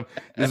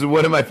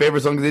one of my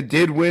favorite songs. It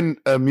did win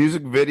a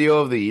music video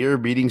of the year,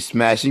 beating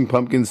Smashing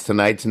Pumpkins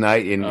Tonight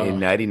in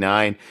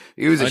 '99.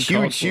 It was a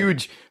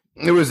huge.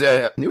 It was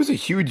a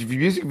huge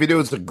music video.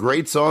 It's a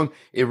great song.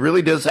 It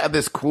really does have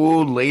this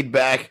cool, laid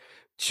back,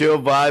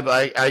 chill vibe.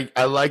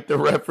 I like the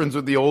reference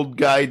with the old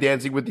guy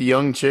dancing with the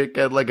young chick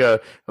at like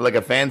a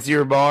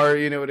fancier bar,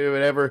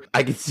 whatever.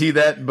 I can see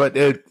that, but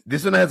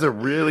this one has a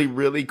really,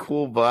 really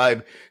cool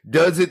vibe.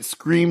 Does it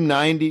scream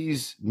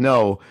 90s?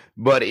 No,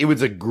 but it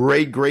was a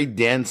great, great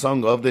dance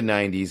song of the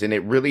 90s, and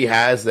it really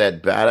has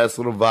that badass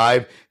little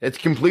vibe. It's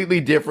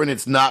completely different.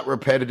 It's not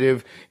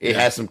repetitive. It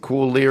has some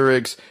cool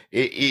lyrics.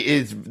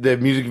 The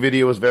music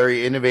video was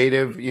very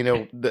innovative.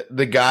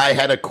 The guy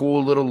had a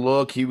cool little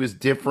look. He was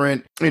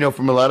different,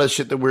 from a lot of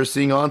shit that we're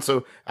seeing on.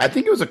 So I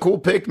think it was a cool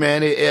pick,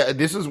 man.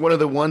 This is one of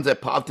the ones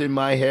that popped in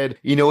my head.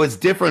 It's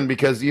different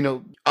because,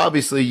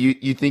 obviously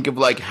you think of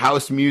like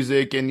house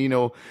music and,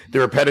 the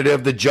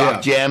repetitive, the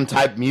jock jam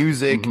type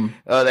music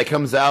that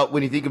comes out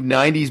when you think of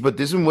 90s. But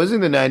this one was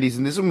in the 90s,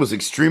 and this one was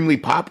extremely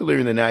popular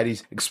in the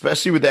 90s,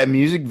 especially with that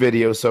music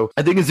video. So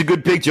I think it's a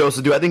good pick, Joe.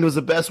 So do I think it was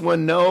the best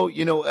one? No.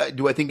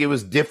 Do I think it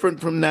was different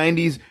from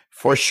 90s?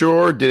 For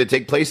sure. Did it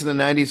take place in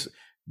the 90s?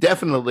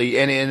 Definitely.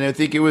 And I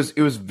think it was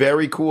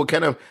very cool. It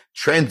kind of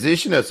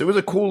transitioned us. It was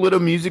a cool little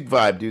music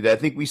vibe, dude, that I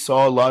think we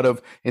saw a lot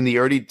of in the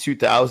early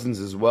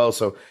 2000s as well.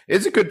 So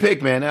it's a good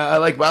pick, man. I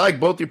like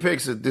both your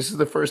picks. This is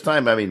the first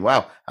time. I mean,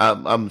 wow.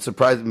 I'm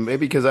surprised,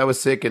 maybe because I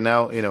was sick and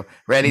now,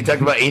 Randy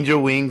talked about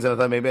angel wings and I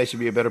thought maybe I should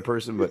be a better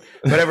person, but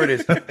whatever it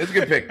is, it's a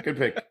good pick. Good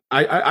pick.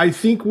 I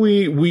think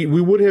we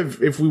would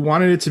have, if we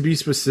wanted it to be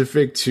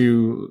specific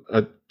to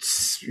a,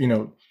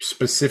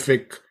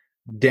 specific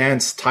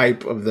dance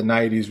type of the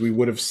 90s, we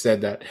would have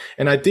said that.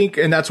 And I think,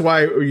 and that's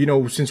why,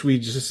 since we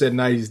just said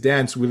 90s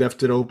dance, we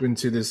left it open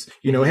to this,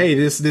 hey,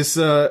 this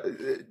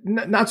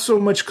not so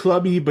much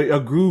clubby, but a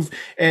groove,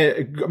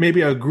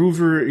 maybe a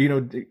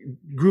groover,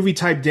 groovy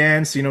type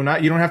dance, you don't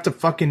have to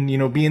fucking,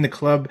 be in the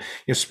club,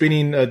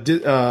 spinning,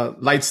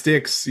 light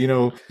sticks,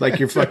 like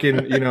you're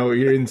fucking,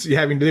 you're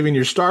living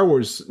your Star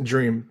Wars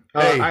dream.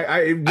 Hey,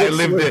 I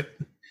lived it.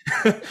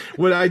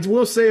 What I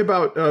will say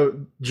about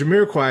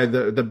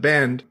Jamiroquai, the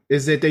band,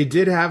 is that they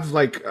did have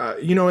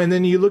and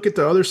then you look at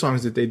the other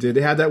songs that they did.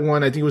 They had that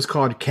one, I think it was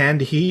called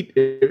Canned Heat.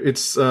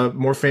 It's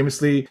more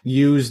famously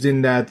used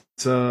in that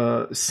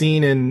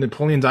scene in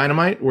Napoleon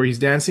Dynamite where he's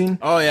dancing.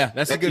 Oh yeah,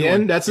 that's a good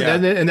one.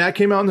 And that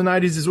came out in the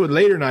 90s, is what,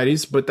 later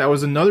 90s, but that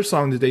was another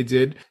song that they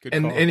did.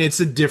 And it's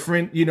a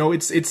different,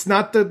 it's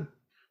not the,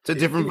 it's a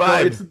different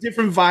vibe. It's a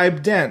different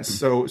vibe dance.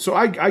 So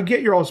I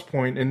get your all's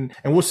point, and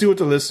we'll see what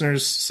the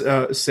listeners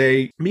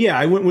say. But yeah,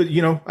 I went with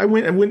I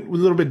went a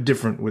little bit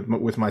different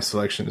with my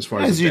selection as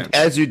far as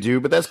you do.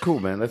 But that's cool,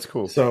 man. That's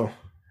cool.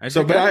 I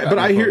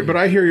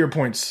hear your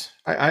points.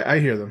 I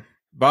hear them.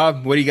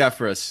 Bob, what do you got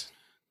for us?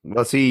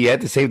 Well, see, you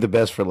had to save the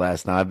best for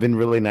last. Now I've been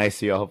really nice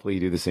to you. Hopefully, you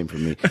do the same for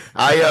me.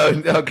 I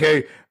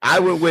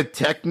went with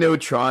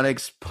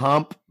Technotronics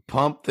Pump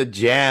Pump the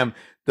Jam,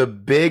 the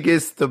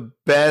biggest, the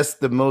best,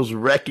 the most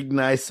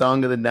recognized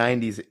song of the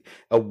 90s,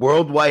 a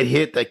worldwide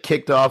hit that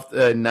kicked off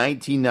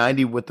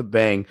 1990 with a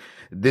bang.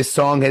 This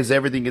song has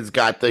everything. It's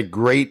got the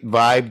great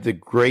vibe, the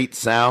great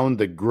sound,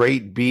 the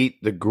great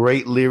beat, the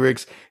great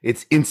lyrics.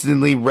 It's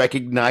instantly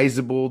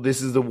recognizable.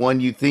 This is the one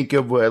you think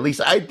of, or at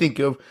least I think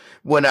of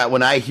when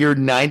I hear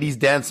 90s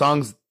dance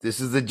songs. This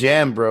is the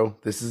jam, bro.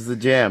 This is the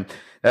jam.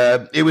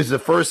 It was the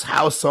first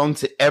house song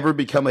to ever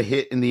become a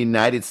hit in the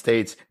United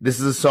States.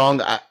 This is a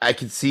song I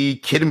could see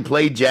Kid and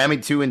Play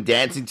jamming to and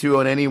dancing to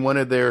on any one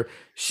of their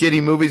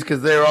shitty movies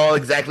because they're all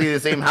exactly the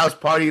same. House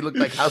Party looked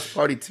like House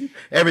Party 2.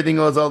 Everything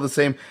was all the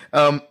same.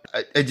 I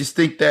just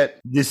think that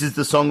this is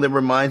the song that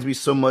reminds me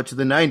so much of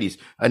the 90s.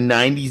 A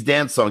 90s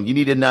dance song. You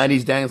need a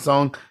 90s dance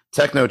song?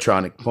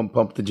 Technotronic.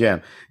 Pump the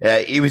Jam.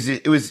 It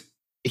was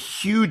a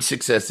huge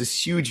success.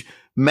 This huge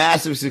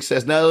massive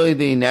success, not only in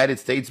the United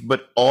States,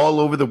 but all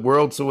over the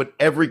world. So at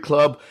every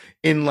club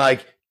in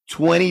like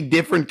 20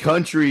 different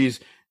countries,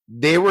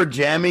 they were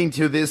jamming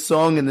to this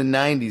song in the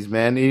 90s,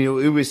 man. You know,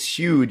 it was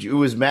huge. It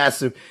was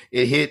massive.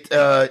 It hit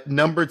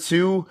number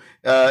 2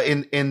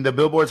 in the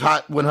Billboard's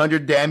Hot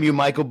 100. Damn you,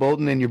 Michael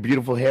Bolton, and your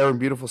beautiful hair and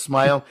beautiful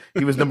smile.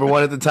 He was number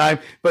 1 at the time.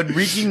 But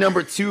reaching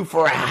number 2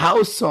 for a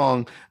house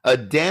song, a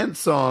dance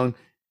song,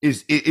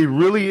 it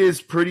really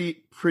is pretty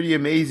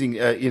amazing.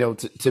 You know,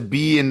 to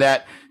be in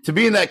that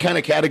kind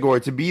of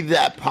category, to be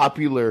that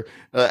popular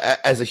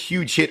as a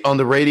huge hit on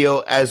the radio,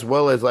 as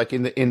well as like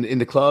in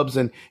the clubs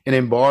and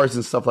in bars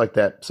and stuff like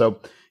that. So,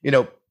 you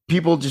know,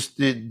 people just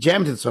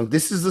jammed to the song.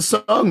 This is the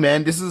song,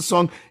 man. This is the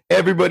song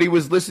everybody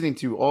was listening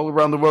to all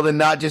around the world, and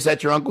not just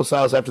at your uncle's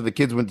house after the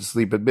kids went to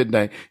sleep at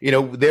midnight. You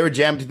know, they were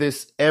jammed to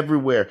this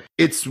everywhere.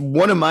 It's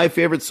one of my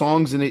favorite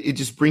songs, and it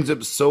just brings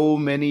up so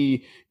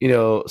many, you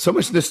know, so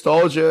much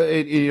nostalgia.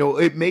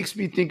 It makes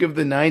me think of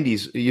the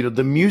 90s, you know,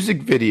 the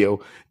music video,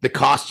 the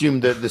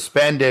costume, the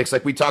spandex,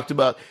 like we talked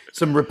about,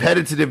 some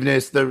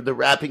repetitiveness, the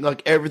rapping,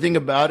 like everything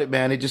about it,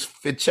 man.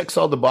 It checks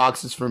all the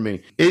boxes for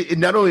me.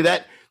 Not only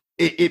that,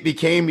 it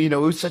became, you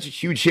know, it was such a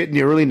huge hit in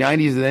the early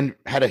 90s, and then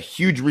had a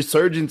huge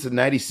resurgence in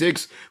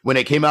 96 when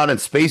it came out in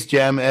Space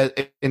Jam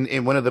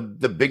in one of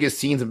the biggest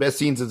scenes and best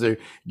scenes as they're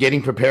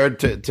getting prepared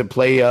to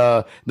play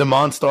the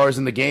Monstars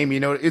in the game. You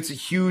know, it's a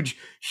huge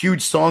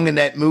song in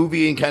that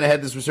movie, and kind of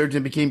had this resurgence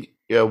and became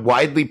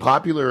widely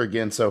popular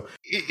again. So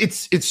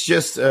it's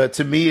just,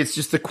 to me, it's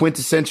just a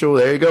quintessential,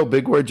 there you go,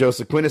 big word,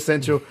 Joseph,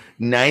 quintessential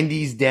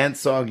 90s dance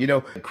song. You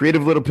know,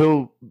 Creative Little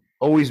Pill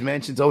always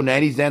mentions,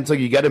 90s dance song.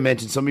 You got to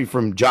mention somebody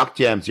from Jock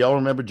Jams. Y'all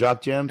remember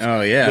Jock Jams? Oh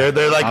yeah,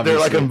 they're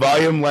like on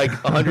volume like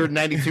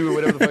 192 or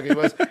whatever the fuck it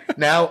was.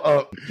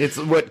 Now it's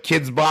what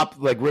Kids Bop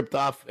like ripped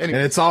off. Anyway,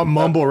 and it's all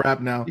mumble rap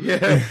now.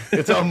 Yeah,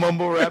 it's all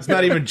mumble rap. It's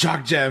not even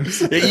Jock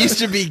Jams. It used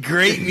to be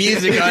great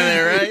music on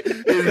there, right?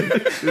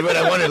 It's what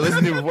I wanted to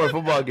listen to before a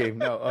football game.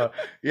 No,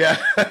 yeah.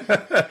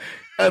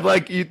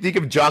 Like, you think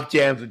of Jock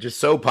Jams, which is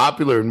so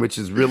popular and which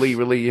is really,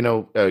 really, you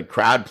know,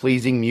 crowd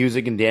pleasing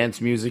music and dance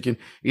music. And,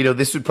 you know,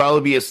 this would probably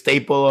be a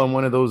staple on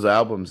one of those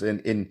albums.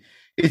 And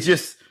it's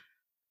just,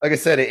 like I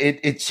said,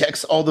 it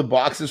checks all the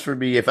boxes for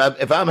me. If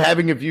I'm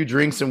having a few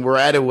drinks and we're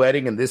at a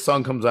wedding and this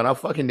song comes on, I'll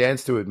fucking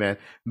dance to it, man.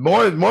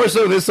 More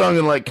so this song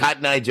than like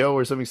Cotton Eye Joe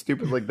or something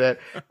stupid like that.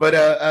 But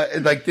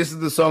like, this is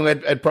the song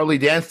I'd probably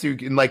dance to,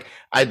 and like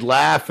I'd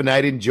laugh and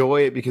I'd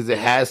enjoy it because it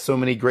has so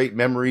many great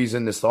memories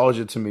and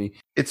nostalgia to me.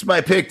 It's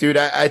my pick, dude.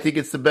 I think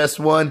it's the best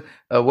one.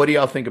 What do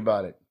y'all think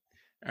about it?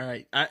 All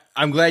right.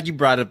 I'm glad you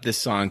brought up this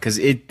song because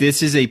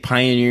this is a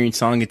pioneering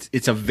song.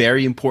 It's a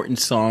very important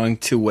song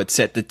to what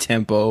set the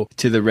tempo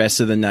to the rest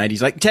of the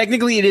 90s. Like,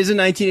 technically it is a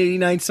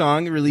 1989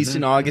 song released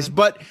in August,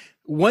 but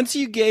once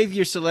you gave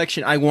your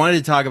selection, I wanted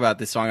to talk about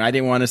this song. I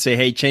didn't want to say,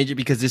 hey, change it,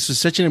 because this was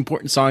such an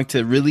important song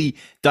to really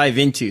dive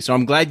into. So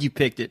I'm glad you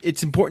picked it.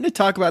 It's important to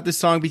talk about this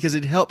song because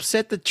it helps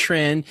set the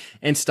trend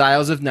and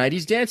styles of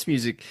 90s dance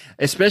music,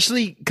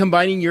 especially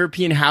combining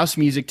European house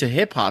music to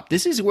hip hop.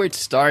 This is where it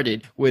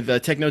started with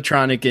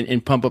Technotronic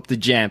and Pump Up the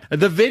Jam.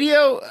 The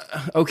video,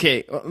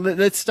 okay,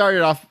 let's start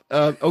it off.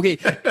 Okay,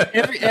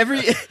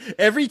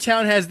 every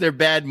town has their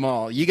bad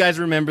mall. You guys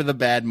remember the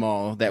bad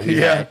mall that we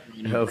had?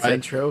 You know,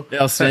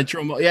 El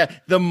Centro Mall. Yeah,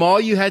 the mall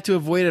you had to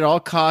avoid at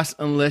all costs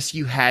unless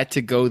you had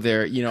to go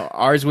there. You know,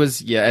 ours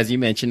was, yeah, as you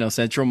mentioned, El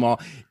Centro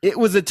Mall. It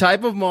was a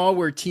type of mall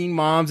where teen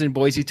moms in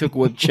Boise took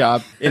wood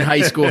chop in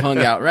high school hung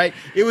out, right?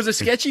 It was a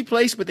sketchy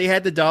place, but they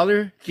had the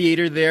Dollar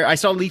Theater there. I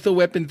saw Lethal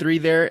Weapon 3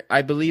 there,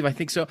 I believe. I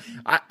think so.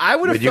 I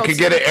would have. You could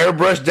get an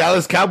airbrush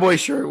Dallas Cowboy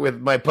shirt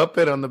with my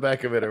puppet on the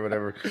back of it or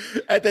whatever.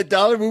 At the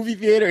Dollar Movie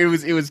Theater,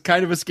 it was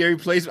kind of a scary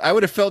place. I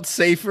would have felt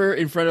safer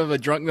in front of a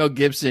drunk Mel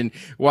Gibson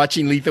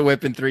watching Lethal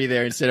Weapon 3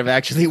 there instead of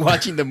actually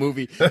watching the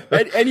movie.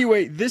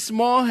 Anyway, this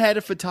mall had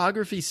a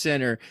photography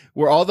center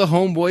where all the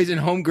homeboys and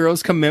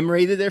homegirls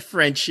commemorated their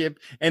friendship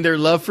and their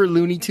love for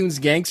Looney Tunes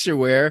gangster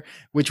wear,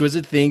 which was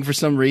a thing for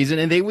some reason.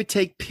 And they would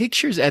take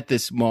pictures at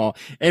this mall.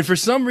 And for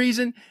some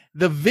reason,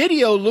 The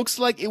video looks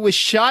like it was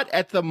shot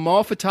at the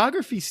mall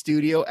photography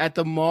studio at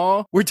the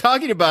mall we're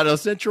talking about, El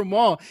Centro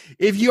Mall.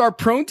 If you are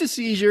prone to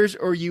seizures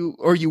or you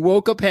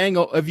woke up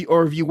if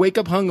you wake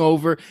up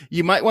hungover,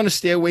 you might want to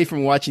stay away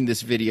from watching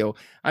this video.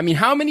 I mean,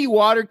 how many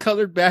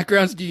watercolored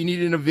backgrounds do you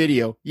need in a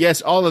video?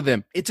 Yes, all of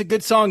them. It's a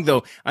good song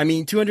though. I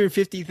mean,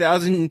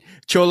 250,000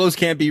 cholos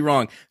can't be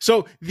wrong.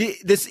 So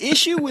this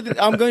issue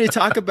I'm going to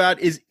talk about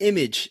is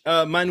image.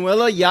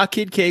 Manuela Ya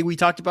Kid K, we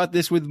talked about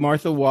this with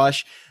Martha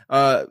Wash.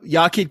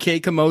 Ya Kid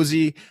K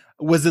Kamosi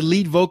was the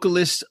lead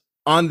vocalist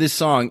on this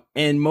song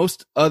and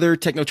most other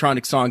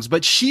Technotronic songs,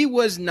 but she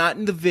was not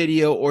in the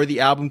video or the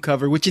album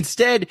cover, which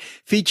instead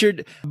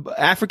featured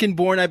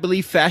African-born, I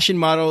believe, fashion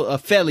model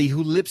Feli,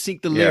 who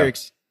lip-synced the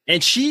lyrics.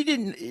 And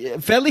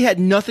Feli had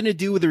nothing to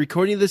do with the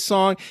recording of this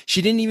song.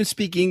 She didn't even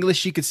speak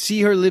English. You could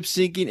see her lip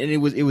syncing and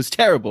it was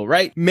terrible,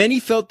 right?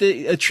 Many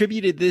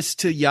attributed this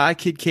to Ya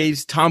Kid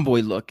K's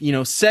tomboy look. You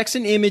know, Sex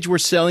and Image were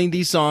selling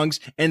these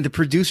songs and the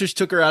producers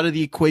took her out of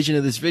the equation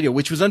of this video,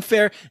 which was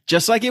unfair,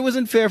 just like it was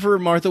unfair for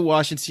Martha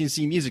Wash and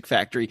CNC Music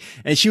Factory.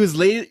 And she was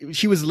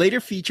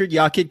later featured,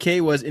 Ya Kid K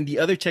was, in the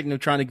other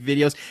Technotronic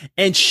videos,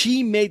 and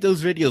she made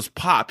those videos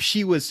pop.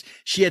 She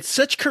had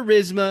such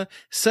charisma,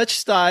 such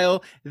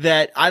style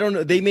that I don't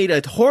know. They made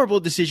a horrible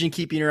decision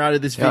keeping her out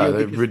of this video.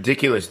 Yeah,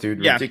 ridiculous,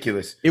 dude. Yeah,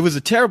 ridiculous. It was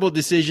a terrible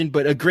decision,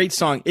 but a great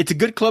song. It's a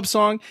good club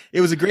song.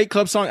 It was a great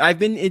club song. I've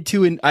been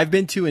to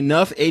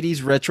enough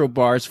 80s retro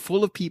bars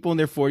full of people in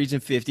their 40s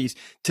and 50s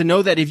to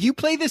know that if you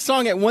play this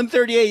song at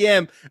 1:30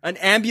 a.m., an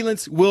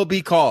ambulance will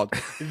be called.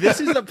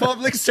 This is a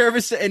public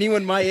service to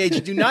anyone my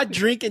age. Do not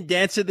drink and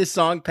dance to this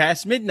song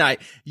past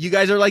midnight. You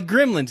guys are like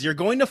gremlins. You're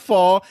going to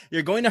fall.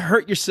 You're going to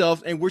hurt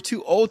yourself, and we're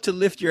too old to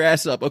lift your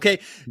ass up.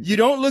 Okay. You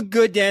don't look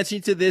good dancing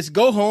to this.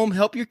 Go home,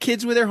 help your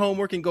kids with their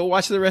homework, and go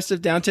watch the rest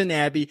of Downton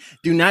Abbey.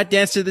 Do not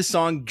dance to this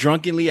song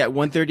drunkenly at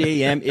 1:30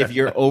 a.m. if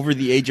you're over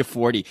the age of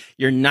 40.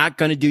 You're not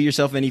going to do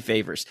yourself any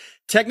favors.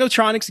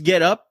 Technotronic's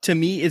Get Up, to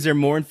me, is their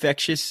more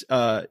infectious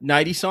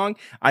 90s song.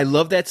 I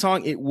love that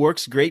song. It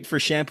works great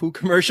for shampoo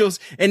commercials,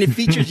 and it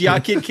features Ya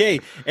Kid K.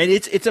 And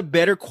it's a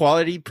better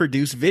quality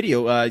produced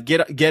video.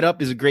 Get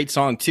Up is a great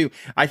song, too.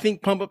 I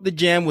think Pump Up the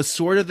Jam was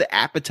sort of the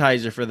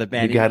appetizer for the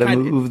band. You gotta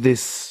move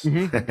this.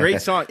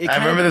 Great song. I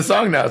remember the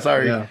song now.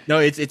 Sorry. Yeah. No,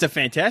 it's a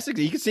fantastic.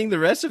 You can sing the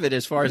rest of it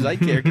as far as I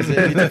care because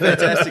it's a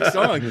fantastic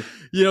song.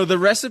 You know, the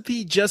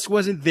recipe just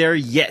wasn't there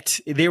yet.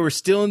 They were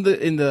still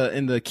in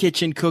the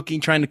kitchen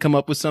cooking, trying to come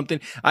up with something.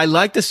 I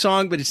like the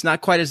song, but it's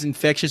not quite as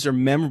infectious or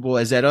memorable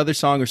as that other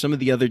song or some of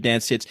the other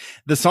dance hits.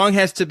 The song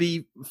has to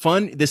be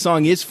fun. The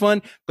song is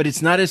fun, but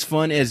it's not as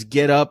fun as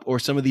Get Up or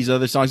some of these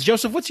other songs.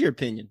 Joseph, what's your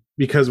opinion?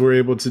 Because we're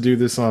able to do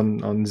this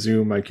on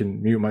Zoom, I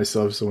can mute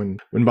myself. So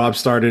when Bob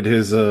started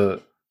his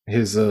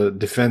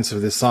defense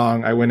of this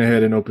song, I went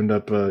ahead and opened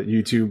up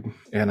YouTube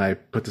and I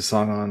put the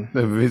song on.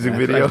 The music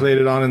video. I played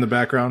it on in the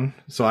background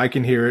so I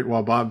can hear it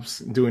while Bob's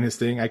doing his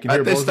thing. I can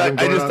hear both of them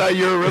going on. Thought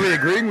you were really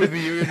agreeing with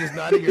me. You were just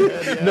nodding your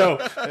head. Yeah. No,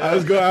 I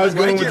was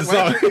going with the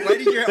song. Why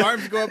did your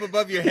arms go up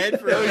above your head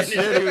for a minute?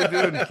 Shit, you were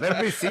doing.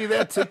 Let me see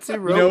that Tootsie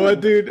Roll. You know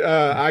what, dude?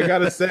 I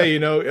gotta say,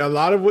 a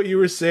lot of what you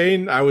were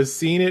saying, I was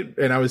seeing it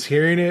and I was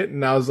hearing it,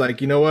 and I was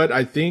like, you know what?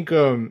 I think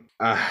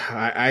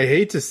I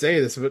hate to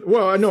say this, but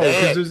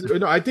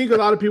I think a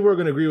lot of people are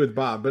going to agree with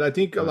Bob, but I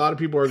think a lot of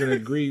people are going to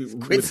agree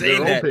with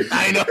their own picks.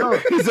 I know.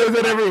 He says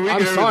that every week.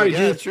 I'm sorry, dude.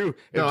 Yeah, it's true.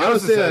 No, I don't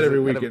say that every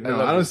weekend.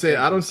 No, I don't say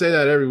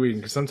that every week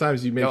because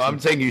sometimes you make. No, I'm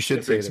saying you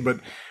should say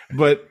it.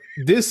 But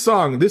this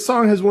song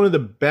has one of the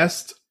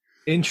best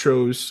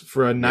intros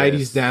for a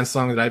 90s dance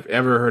song that I've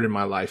ever heard in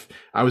my life.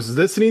 I was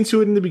listening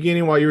to it in the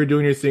beginning while you were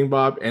doing your thing,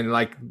 Bob, and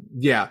when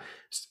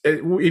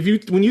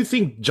you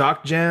think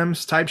jock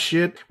jams type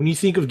shit, when you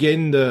think of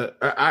getting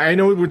I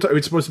know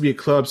it's supposed to be a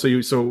club,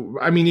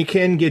 it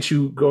can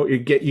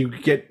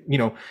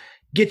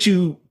get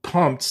you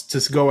pumped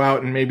to go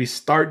out and maybe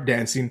start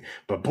dancing,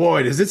 but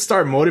boy, does it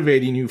start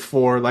motivating you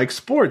for like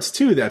sports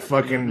too. That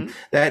fucking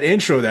that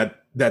intro, that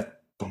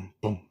boom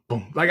boom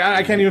boom, like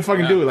I can't even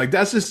fucking do it. Like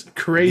that's just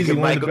crazy.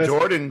 Michael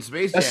Jordan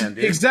Space Jam,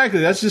 dude. Exactly.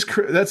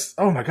 That's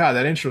oh my god,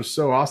 that intro is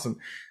so awesome.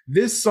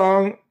 This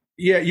song.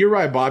 Yeah, you're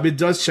right, Bob. It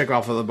does check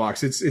off of the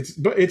box.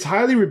 It's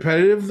highly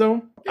repetitive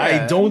though. Yeah,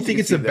 I don't think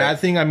it's a bad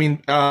thing. I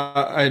mean,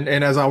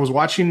 and as I was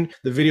watching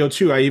the video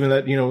too, I even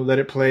let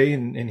it play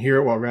and hear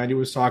it while Randy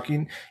was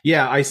talking.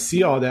 Yeah, I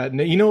see all that. And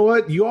you know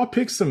what? You all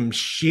picked some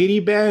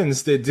shitty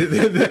bands that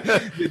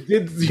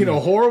did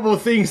horrible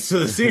things to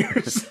the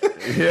singers.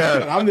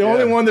 Yeah, I'm the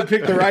only one that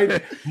picked the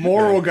right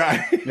moral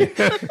guy.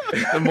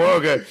 The moral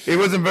guy. He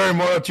wasn't very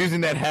moral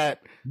choosing that hat.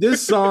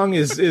 This song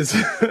is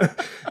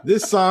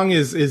this song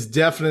is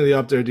definitely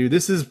up there, dude.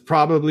 This is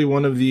probably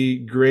one of the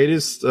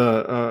greatest.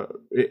 I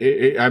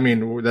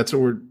mean, that's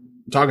what we're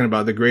talking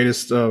about. The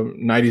greatest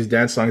 90s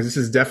dance songs. This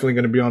is definitely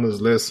going to be on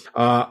this list.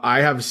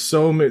 I have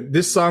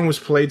this song was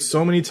played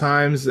so many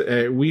times.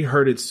 We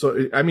heard it.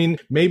 So, I mean,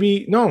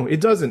 maybe no, it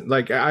doesn't.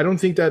 Like, I don't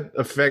think that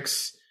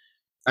affects.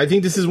 I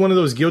think this is one of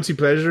those guilty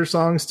pleasure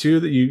songs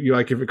too that you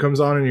like. If it comes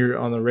on and you're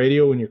on the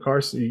radio in your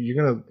car, so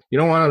you're gonna You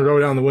don't want to roll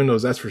down the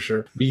windows, that's for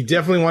sure. But you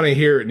definitely want to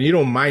hear it, and you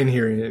don't mind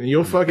hearing it. And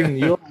you'll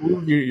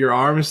move your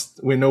arms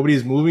when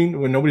nobody's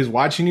moving, when nobody's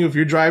watching you. If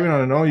you're driving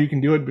on an own, you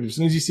can do it. But as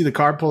soon as you see the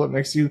car pull up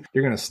next to you,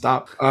 you're gonna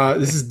stop.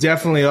 This is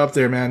definitely up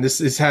there, man.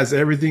 This has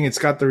everything. It's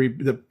got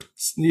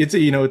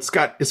it's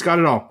got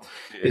it all.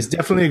 It's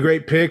definitely a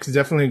great pick. It's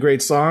definitely a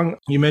great song.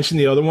 You mentioned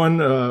the other one.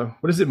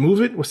 What is it?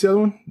 Move It? What's the other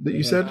one that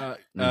you said?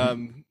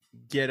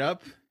 Get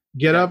Up.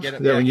 Get Up.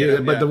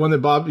 But the one that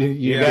Bob,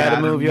 you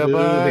gotta move your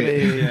body.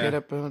 Yeah. Get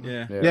up.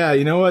 Yeah,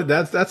 you know what?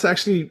 That's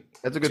actually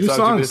That's a good two song.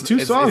 songs.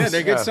 Two songs. Yeah,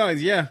 they're good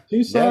songs. Yeah.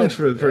 Two songs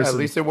for the person. At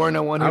least they weren't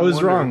a one. I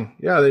was wrong.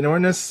 Yeah, they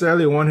weren't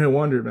necessarily a one-hit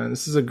wonder, man.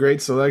 This is a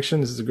great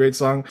selection. This is a great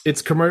song.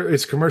 Its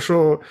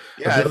commercial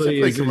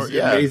ability is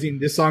amazing.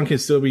 This song can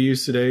still be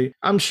used today.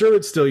 I'm sure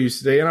it's still used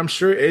today, and I'm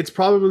sure it's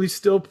probably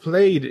still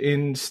played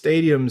in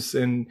stadiums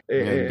and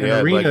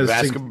arenas,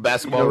 like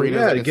basketball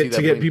arenas.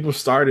 To get people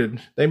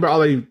started. They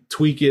probably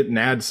tweak it and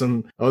add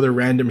some other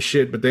random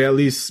shit, but they at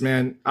least,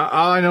 man.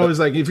 All I know is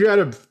like if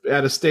you're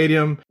at a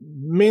stadium,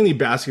 mainly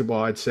basketball,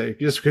 I'd say,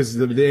 just because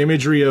the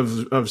imagery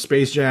of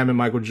Space Jam and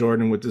Michael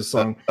Jordan with this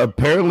song.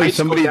 Apparently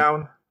somebody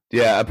tried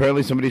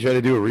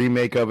to do a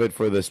remake of it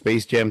for the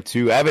Space Jam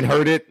 2. I haven't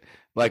heard it.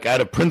 Like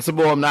out of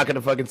principle, I'm not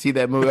gonna fucking see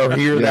that movie or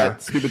hear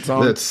that stupid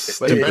song.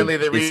 But apparently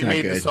they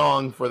remade the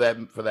song for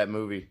that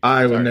movie.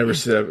 I would never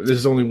see that.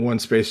 There's only one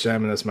Space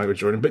Jam, and that's Michael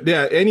Jordan. But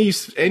yeah,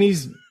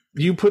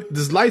 you put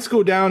this lights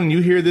go down and you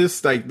hear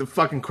this, like the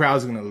fucking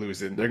crowd's gonna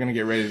lose it. They're gonna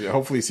get ready to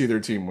hopefully see their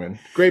team win.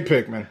 Great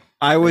pick, man.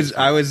 I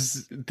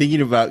was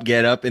thinking about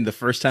Get Up, and the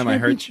first time I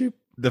heard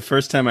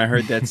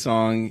that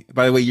song,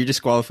 by the way, you're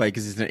disqualified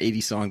because it's an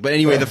 80s song. But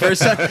anyway, the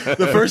first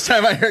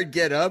time I heard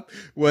Get Up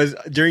was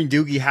during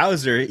Doogie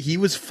Howser. He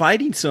was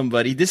fighting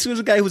somebody. This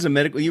was a guy who was a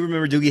medical. You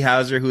remember Doogie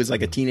Howser, who was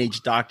like a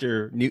teenage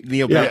doctor,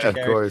 Neil Patrick.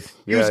 Yeah, of course.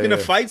 He was going to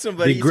fight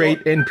somebody. The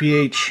great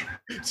NPH.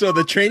 So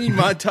the training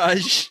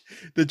montage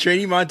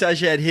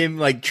had him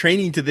like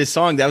training to this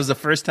song. That was the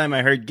first time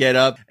I heard Get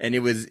Up, and it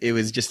was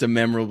just a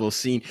memorable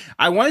scene.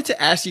 I wanted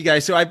to ask you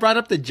guys, so I brought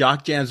up the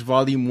Jock Jams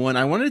Volume 1.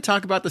 I wanted to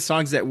talk about the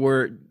songs that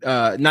were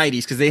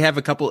 90s, because they have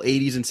a couple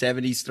 80s and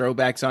 70s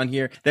throwbacks on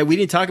here that we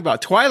didn't talk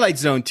about. Twilight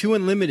Zone, 2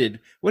 Unlimited.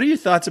 What are your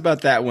thoughts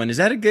about that one? Is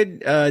that a good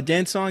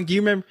dance song? Do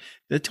you remember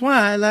the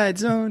Twilight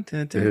Zone?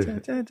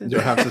 You'll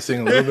have to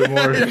sing a little bit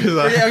more.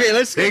 Okay,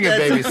 let's sing it,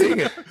 baby.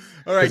 Sing it.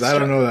 All right. I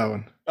don't know that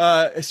one.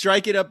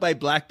 Strike It Up by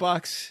Black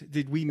Box.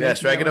 Did we mention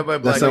Strike It Up by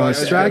Black Box?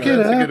 Strike It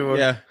Up. That's a good one.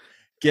 Yeah.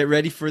 Get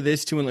ready for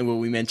this too. Well,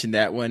 we mentioned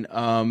that one.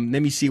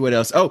 Let me see what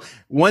else. Oh,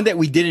 one that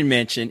we didn't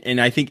mention,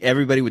 and I think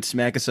everybody would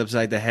smack us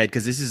upside the head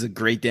because this is a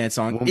great dance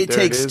song. It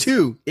Takes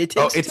Two. It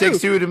Takes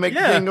Two to make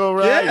the thing go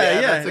right.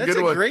 Yeah, that's a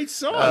good one. Great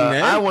song,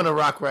 man. I Want to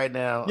Rock Right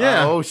Now.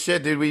 Yeah. Oh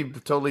shit, dude, we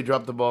totally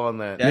dropped the ball on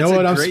that. You know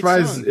what? I'm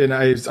surprised, song. And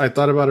I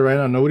thought about it right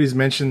now. Nobody's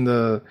mentioned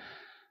the.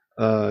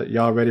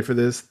 Y'all ready for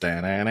this?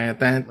 I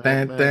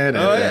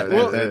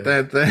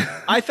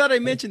thought I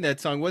mentioned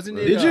that song, wasn't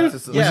it? Did you?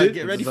 Yeah,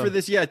 Get Ready for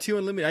This. Yeah, 2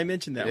 Unlimited. I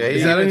mentioned that one.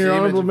 Is that in your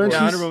honorable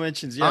mentions? Yeah, honorable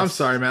mentions, yes. I'm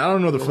sorry, man. I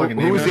don't know the fucking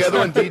name. Who was the other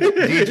one?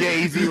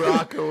 DJ Easy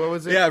Rock, or what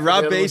was it? Yeah,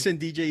 Rob Bass and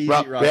DJ Easy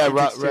Rock. Yeah,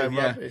 Rob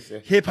Bass.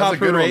 Hip Hop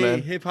Hooray.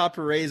 Hip Hop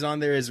Hooray is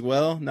on there as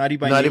well. Naughty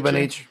by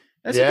Nature.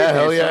 That's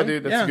hell yeah,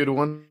 dude. That's a good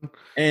one.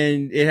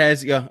 And it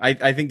has,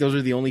 I think those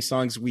are the only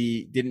songs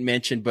we didn't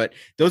mention, but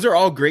those are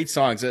all great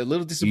songs. A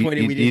little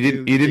disappointed we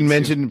didn't. You didn't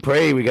mention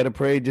Pray. We got to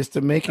pray just to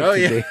make it. Oh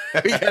today.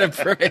 Yeah, we got to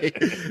pray.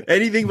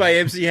 Anything by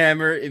MC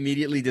Hammer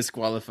immediately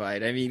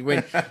disqualified. I mean,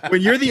 when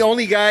you're the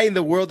only guy in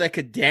the world that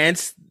could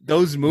dance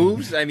those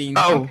moves, I mean,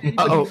 do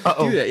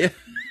that. Yeah.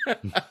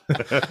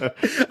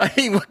 I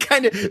mean, what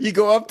kind of, you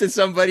go up to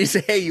somebody,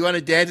 say, hey, you want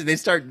to dance, and they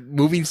start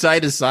moving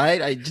side to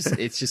side?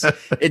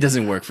 It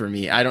doesn't work for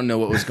me. I don't know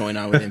what was going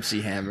on with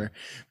MC Hammer,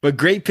 but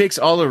great picks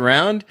all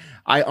around.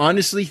 I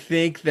honestly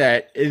think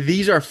that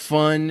these are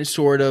fun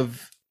sort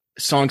of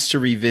songs to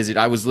revisit.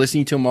 I was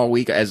listening to them all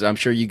week, as I'm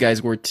sure you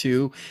guys were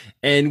too.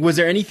 And was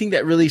there anything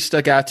that really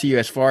stuck out to you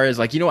as far as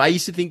like, I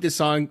used to think these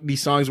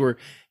songs were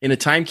in a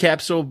time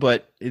capsule,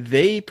 but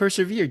they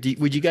persevered.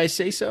 Would you guys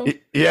say so?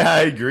 Yeah,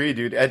 I agree,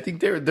 dude. I think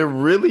they're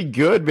really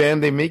good,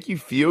 man. They make you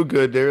feel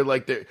good.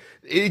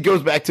 It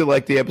goes back to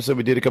like the episode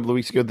we did a couple of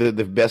weeks ago,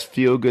 the best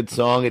feel good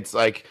song. It's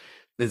like,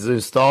 there's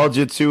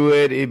nostalgia to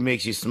it. It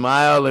makes you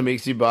smile. It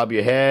makes you bob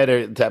your head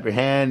or tap your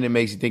hand. It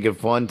makes you think of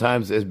fun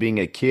times as being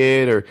a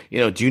kid or,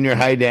 junior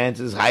high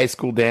dances, high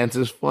school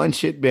dances, fun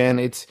shit,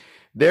 man.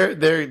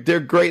 They're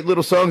great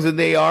little songs, and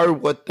they are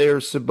what they're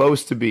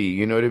supposed to be.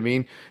 You know what I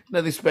mean?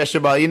 Nothing special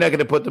about it. You're not going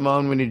to put them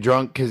on when you're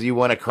drunk because you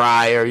want to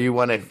cry or you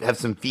want to have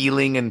some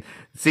feeling and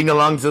sing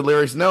along to the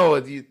lyrics. No,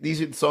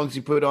 these are the songs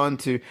you put on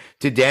to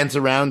dance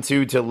around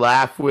to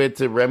laugh with,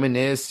 to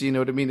reminisce. You know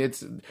what I mean?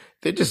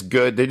 They're just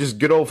good. They're just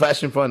good old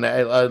fashioned fun.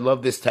 I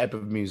love this type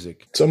of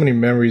music. So many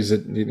memories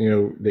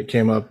that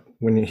came up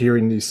when you're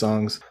hearing these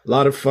songs. A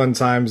lot of fun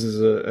times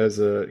as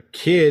a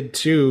kid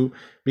too.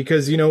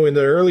 Because, in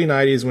the early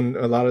 90s,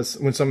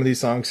 when some of these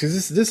songs,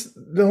 because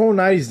the whole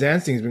 90s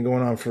dancing has been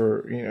going on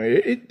for,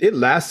 it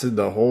lasted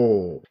the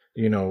whole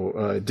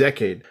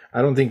decade.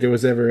 I don't think there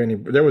was ever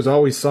there was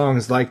always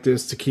songs like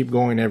this to keep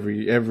going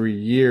every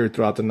year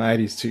throughout the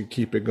 90s to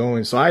keep it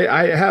going. So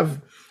I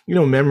have,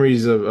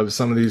 memories of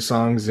some of these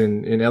songs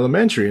in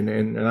elementary,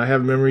 and I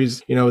have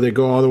memories, that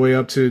go all the way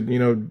up to,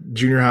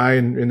 junior high.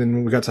 And then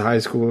when we got to high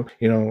school,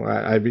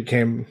 I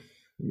became,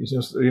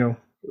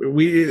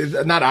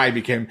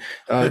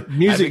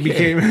 music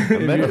became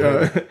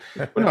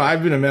no,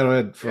 I've been a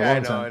metalhead for a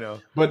long time. I know.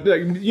 But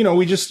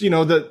we just,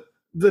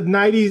 the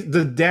 90s,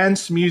 the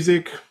dance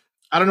music,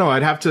 I don't know,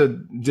 I'd have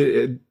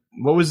to,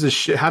 what was the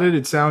shit? How did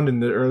it sound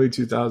in the early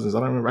 2000s? I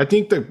don't remember. I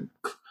think the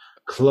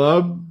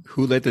club,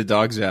 Who Let the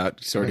Dogs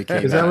Out sort of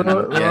came Is that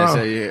out. what So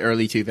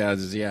early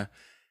 2000s, yeah.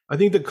 I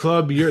think the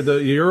club,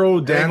 the Euro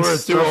dance. We're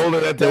too old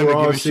at that time to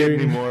give a shit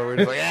anymore. We're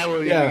just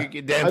like, you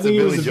can dance. I think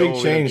it was a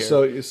big change.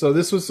 So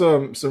this was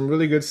some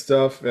really good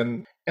stuff,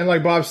 and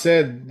like Bob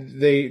said,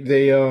 they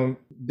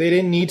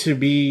didn't need to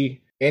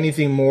be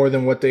anything more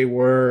than what they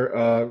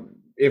were.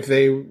 If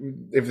they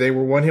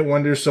were one hit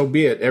wonders, so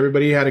be it.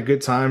 Everybody had a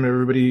good time.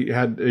 Everybody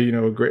had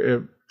a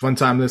great fun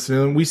time listening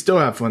to them. We still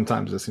have fun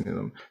times listening to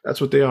them.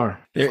 That's what they are.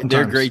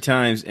 They're great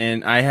times,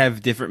 and I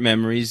have different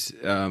memories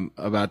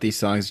about these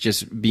songs.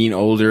 Just being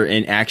older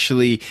and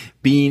actually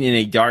being in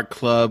a dark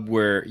club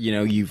where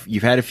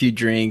you've had a few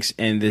drinks,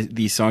 and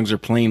these songs are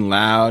playing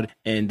loud,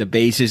 and the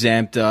bass is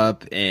amped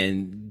up,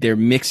 and they're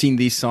mixing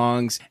these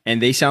songs,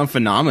 and they sound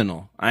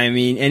phenomenal. I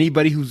mean,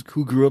 anybody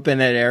who grew up in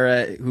that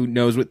era who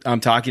knows what I'm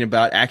talking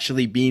about,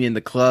 actually being in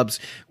the clubs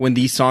when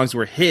these songs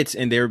were hits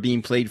and they were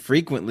being played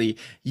frequently,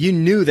 you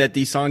knew that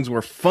these songs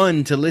were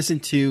fun to listen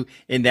to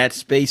in that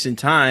space and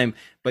time,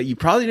 but you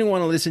probably didn't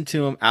want to listen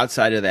to them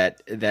outside of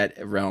that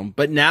realm.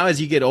 But now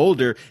as you get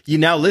older, you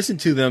now listen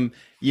to them,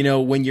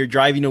 when you're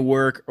driving to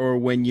work or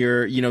when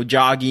you're,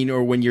 jogging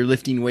or when you're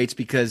lifting weights,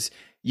 because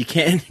you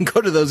can't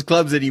go to those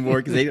clubs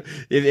anymore because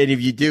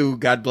if you do,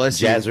 God bless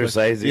you.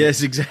 Jazzercising.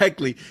 Yes,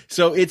 exactly.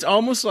 So it's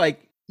almost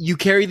like you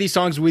carry these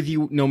songs with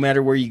you no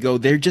matter where you go.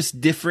 They're just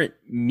different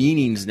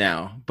meanings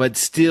now, but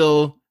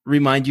still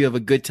remind you of a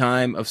good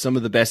time, of some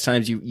of the best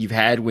times you've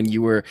had when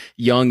you were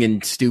young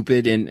and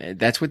stupid. And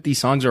that's what these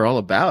songs are all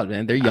about,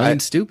 man. They're young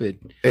and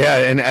stupid. Yeah.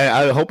 And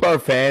I hope our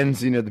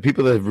fans, the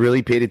people that have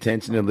really paid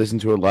attention and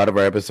listened to a lot of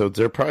our episodes,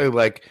 they're probably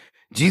like,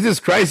 Jesus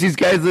Christ, these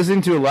guys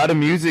listen to a lot of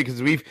music,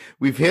 because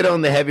we've hit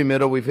on the heavy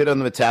metal, we've hit on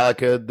the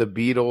Metallica, the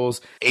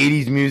Beatles,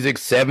 80s music,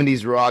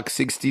 70s rock,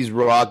 60s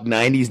rock,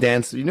 90s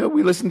dance.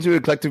 We listen to an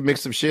eclectic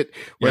mix of shit.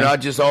 We're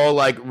not just all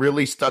like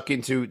really stuck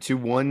into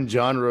one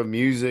genre of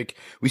music.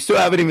 We still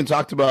haven't even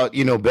talked about,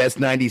 best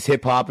 90s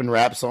hip hop and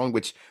rap song,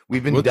 which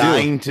we've been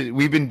dying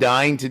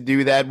to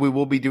do that. We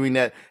will be doing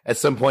that at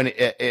some point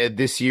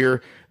this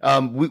year.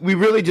 We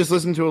really just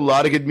listen to a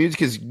lot of good music,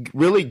 because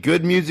really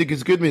good music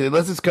is good music.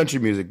 Unless it's country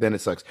music, then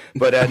it sucks.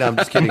 But no, I'm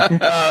just kidding.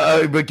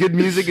 But good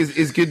music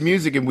is good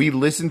music, and we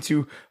listen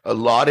to a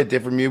lot of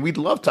different music. We'd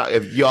love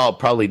if y'all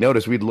probably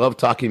noticed, we'd love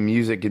talking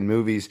music and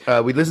movies.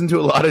 We listen to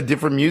a lot of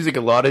different music.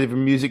 A lot of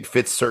different music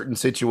fits certain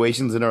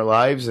situations in our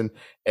lives, and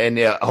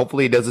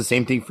hopefully it does the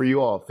same thing for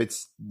you all.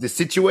 Fits the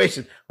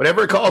situation,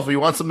 whatever it calls for. You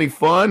want something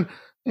fun?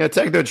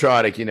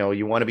 Technotronic,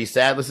 you want to be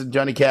sad, listen to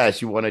Johnny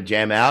Cash. You want to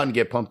jam out and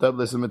get pumped up,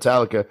 listen to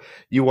Metallica.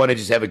 You want to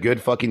just have a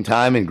good fucking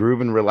time and groove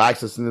and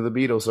relax, listen to the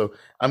Beatles. So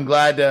I'm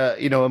glad,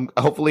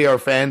 hopefully our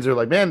fans are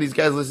like, man, these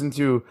guys listen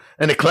to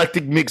an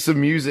eclectic mix of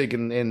music,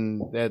 and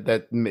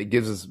that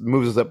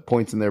moves us up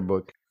points in their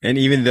book. And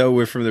even though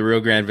we're from the Rio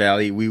Grande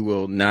Valley, we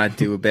will not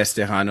do a Best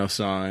Tejano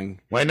song.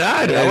 Why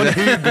not? I want to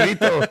hear you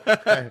grito.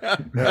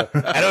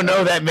 I don't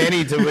know that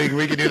many till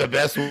we can do the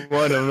best one.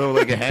 I don't know,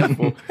 like a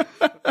handful.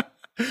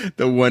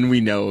 The one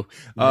we know.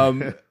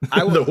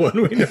 The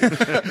one we know.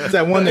 It's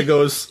that one that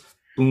goes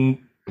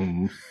boom,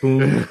 boom,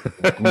 boom,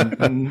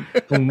 boom,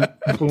 boom,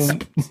 boom,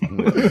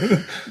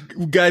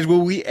 boom. Guys,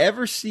 will we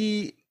ever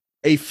see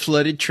a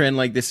flooded trend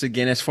like this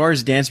again as far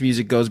as dance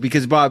music goes?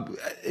 Because Bob,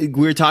 we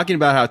were talking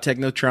about how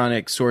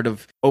Technotronic sort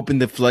of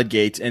opened the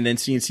floodgates, and then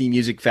CNC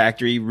Music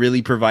Factory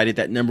really provided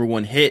that number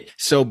one hit.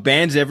 So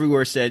bands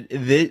everywhere said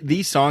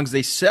these songs,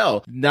 they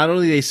sell. Not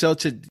only they sell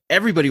to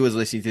everybody was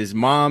listening to this,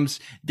 moms,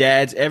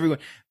 dads, everyone,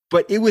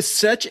 but it was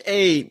such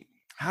a,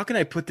 how can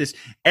I put this?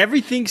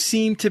 Everything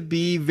seemed to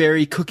be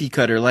very cookie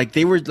cutter. Like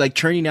they were like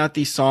churning out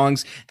these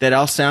songs that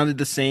all sounded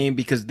the same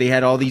because they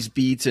had all these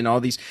beats and all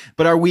these.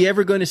 But are we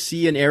ever going to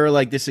see an era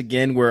like this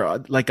again, where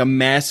like a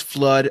mass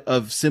flood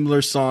of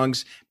similar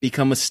songs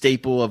become a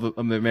staple of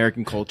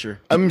American culture?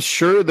 I'm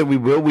sure that we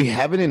will. We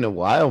haven't in a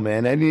while,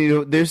 man. And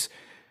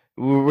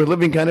we're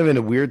living kind of in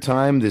a weird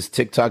time, this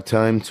TikTok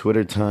time,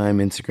 Twitter time,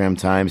 Instagram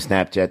time,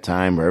 Snapchat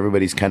time, where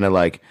everybody's kind of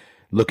like,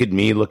 look at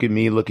me, look at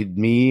me, look at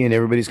me. And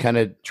everybody's kind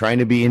of trying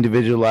to be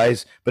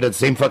individualized, but at the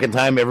same fucking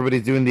time,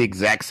 everybody's doing the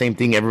exact same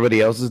thing everybody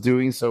else is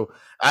doing. So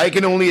I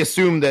can only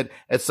assume that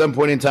at some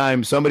point in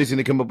time, somebody's going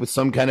to come up with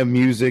some kind of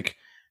music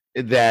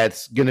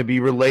that's going to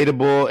be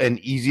relatable and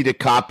easy to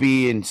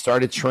copy and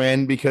start a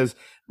trend, because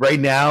right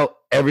now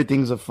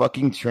everything's a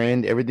fucking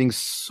trend. Everybody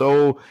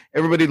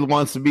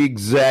wants to be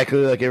exactly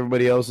like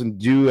everybody else and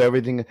do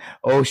everything.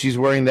 Oh, she's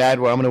wearing that.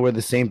 Well, I'm going to wear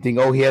the same thing.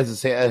 Oh, he has the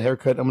same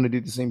haircut. I'm going to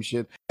do the same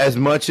shit. As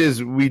much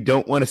as we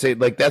don't want to say,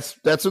 like, that's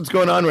what's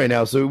going on right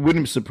now. So it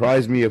wouldn't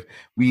surprise me if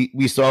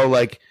we saw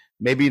like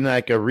maybe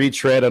like a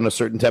retread on a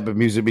certain type of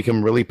music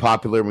become really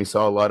popular. And we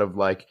saw a lot of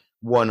like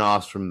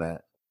one-offs from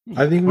that.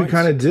 I think we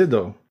kind of did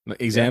though.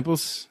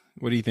 Examples?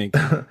 What do you think?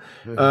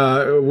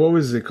 What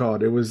was it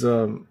called? It was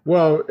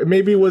well,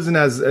 maybe it wasn't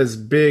as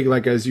big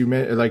like as you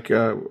meant, like you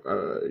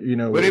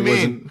know, what do you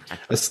wasn't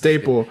a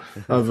staple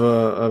of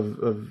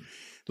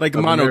like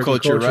of monoculture,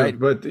 culture, right?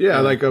 But yeah,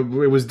 like it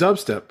was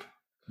dubstep.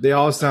 They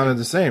all sounded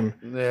the same.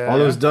 Yeah. All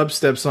those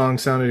dubstep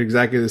songs sounded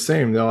exactly the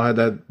same. They all had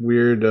that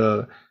weird,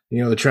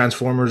 you know, the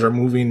transformers are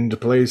moving into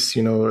place.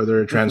 You know, or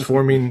they're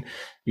transforming,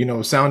 you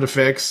know, sound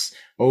effects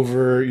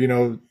over, you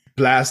know,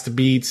 blast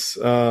beats.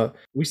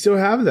 We still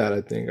have that,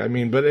 I think. I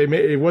mean, but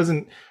it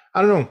wasn't.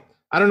 I don't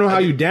know how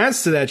you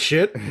dance to that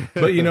shit,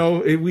 but you know,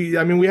 we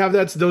have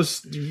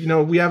those, you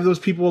know, we have those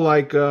people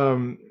like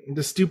the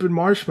stupid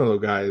Marshmallow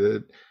guy.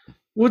 That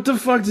what the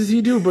fuck does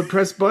he do but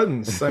press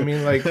buttons? I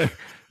mean, like,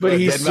 but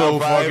he's so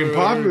fucking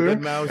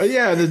popular.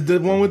 Yeah, the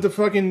one with the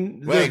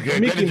fucking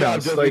Mickey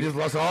Mouse. Like, we just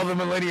lost all the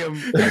millennium.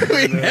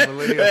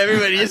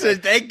 Everybody just says,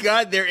 "Thank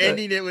God they're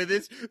ending it with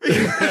this."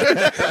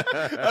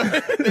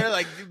 They're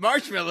like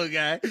Marshmallow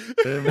guy.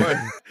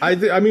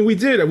 I mean, we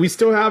did. We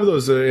still have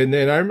those, and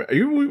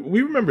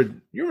we remember.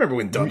 You remember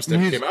when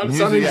dubstep came out? It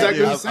sounded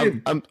exactly the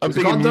same. I'm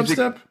thinking called music,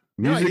 dubstep.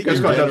 Music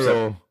it's called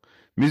dubstep.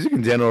 Music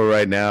in general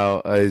right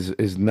now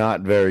is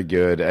not very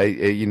good.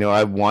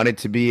 I want it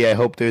to be. I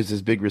hope there's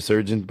this big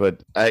resurgence,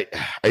 but I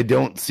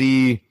don't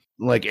see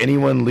like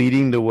anyone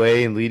leading the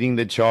way and leading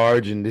the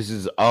charge. And this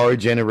is our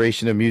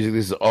generation of music.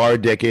 This is our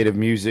decade of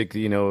music.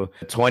 You know,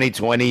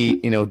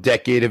 2020. You know,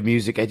 decade of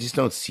music. I just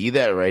don't see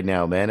that right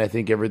now, man. I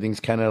think everything's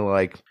kind of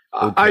like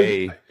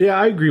okay.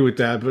 I agree with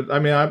that, but I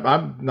mean,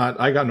 I'm not.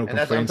 I got no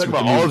complaints. I'm talking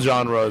about all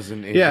genres.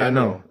 In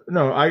general.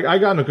 No. I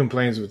got no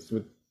complaints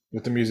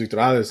with the music that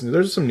I listen to.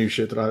 There's some new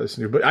shit that I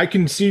listen to, but I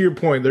can see your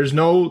point. There's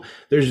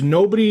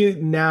nobody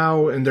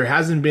now, and there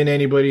hasn't been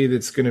anybody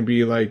that's going to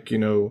be like, you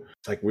know,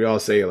 like we all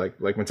say, like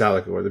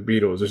Metallica or the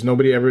Beatles.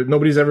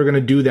 Nobody's ever going to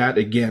do that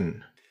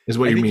again, is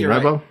what you mean,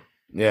 right, Bo?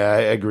 Yeah, I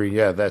agree.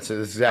 Yeah, that's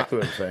exactly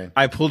what I'm saying.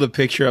 I pulled a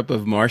picture up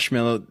of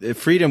Marshmallow.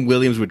 Freedom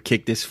Williams would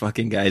kick this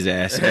fucking guy's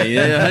ass,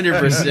 man.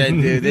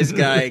 100%, dude. This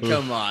guy,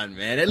 come on,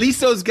 man. At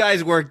least those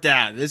guys worked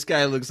out. This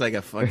guy looks like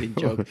a fucking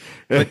joke.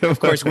 But of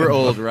course, we're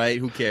old, right?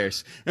 Who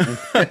cares?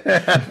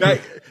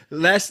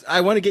 Last,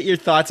 I want to get your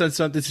thoughts on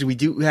something. So we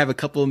do have a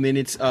couple of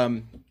minutes.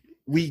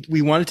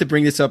 We wanted to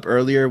bring this up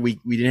earlier. We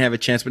didn't have a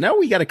chance, but now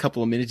we got a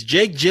couple of minutes.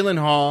 Jake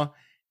Gyllenhaal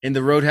in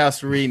the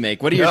Roadhouse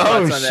remake. What are your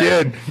thoughts on that?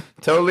 Oh, shit.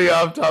 Totally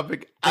off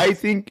topic. I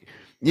think,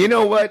 you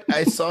know what?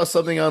 I saw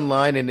something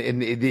online and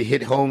it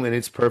hit home and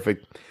it's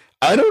perfect.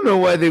 I don't know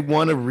why they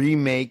want to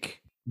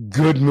remake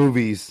good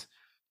movies.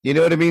 You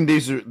know what I mean?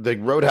 The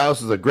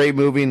Roadhouse is a great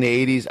movie in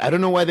the 80s. I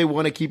don't know why they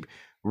want to keep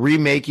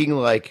remaking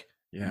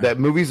that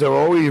movies are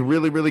always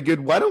really, really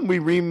good. Why don't we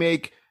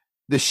remake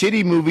the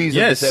shitty movies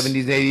of the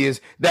 70s and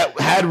 80s that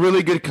had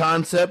really good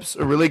concepts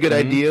or really good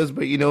ideas,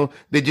 but, you know,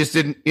 they just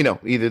didn't, you know,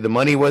 either the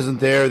money wasn't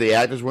there, the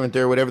actors weren't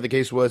there, whatever the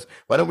case was.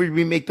 Why don't we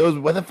remake those?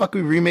 Why the fuck are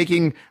we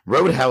remaking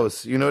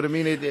Roadhouse? You know what I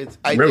mean? I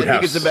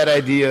think it's a bad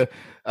idea.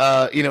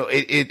 You know,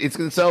 it's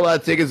going to sell a lot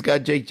of tickets.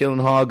 Got Jake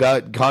Gyllenhaal,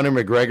 got Conor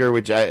McGregor,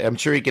 which I'm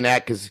sure he can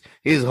act because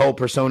his whole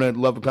persona,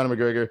 love of Conor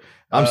McGregor.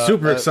 I'm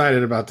super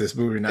excited about this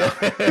movie now.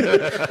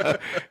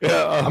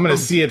 I'm going to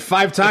see it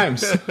 5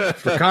 times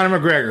for Conor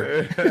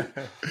McGregor.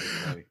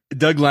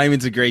 Doug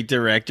Liman's a great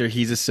director.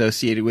 He's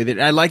associated with it.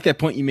 I like that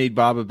point you made,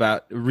 Bob,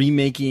 about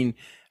remaking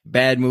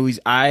bad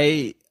movies.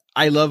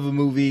 I love a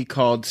movie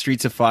called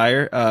Streets of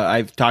Fire.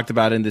 I've talked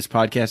about it in this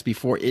podcast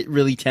before. It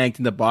really tanked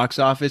in the box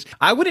office.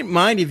 I wouldn't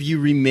mind if you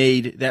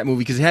remade that movie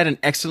because it had an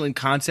excellent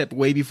concept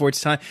way before its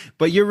time.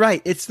 But you're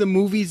right. It's the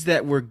movies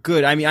that were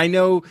good. I mean, I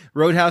know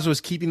Roadhouse was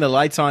keeping the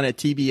lights on at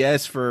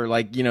TBS for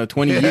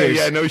 20 years.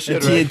 Yeah, no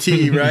shit.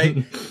 TNT,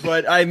 right?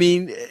 But I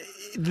mean,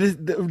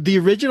 the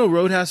original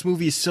Roadhouse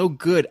movie is so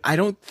good. I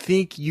don't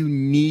think you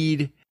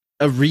need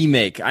a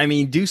remake. I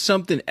mean, do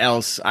something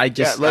else. I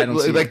don't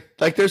see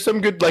like there's some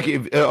good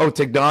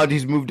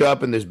technology's moved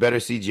up and there's better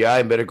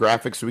CGI and better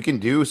graphics, so we can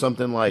do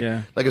something like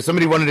if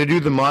somebody wanted to do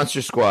the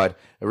Monster Squad,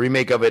 a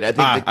remake of it. I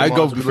think I'd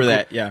go for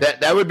that. Yeah,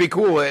 that would be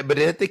cool. But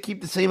they have to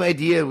keep the same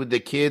idea with the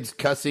kids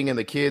cussing and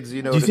the kids.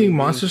 You know, do you think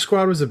Monster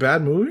Squad was a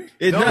bad movie?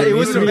 It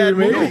wasn't a bad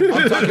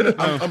movie.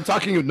 I'm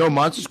talking. No,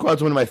 Monster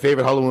Squad's one of my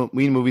favorite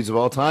Halloween movies of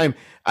all time.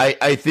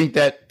 I think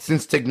that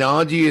since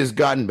technology has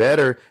gotten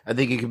better, I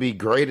think it could be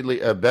greatly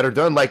better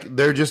done. Like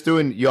they're just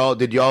doing.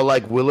 Did y'all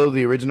like Willow,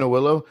 the original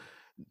Willow?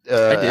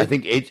 I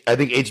think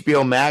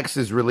HBO Max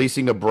is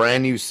releasing a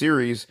brand new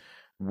series,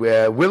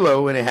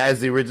 Willow, and it has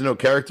the original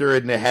character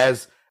and it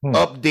has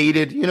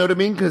updated. You know what I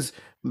mean? Because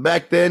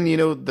back then, you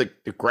know, the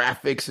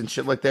graphics and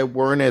shit like that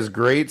weren't as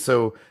great.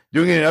 So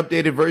doing an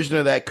updated version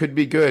of that could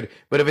be good.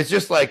 But if it's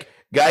just like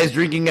guys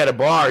drinking at a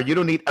bar. You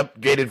don't need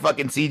upgraded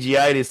fucking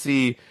CGI to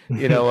see,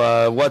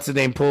 what's the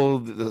name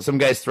pull some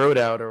guy's throat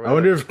out. Or I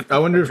wonder if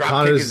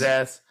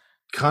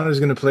Connor's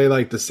gonna play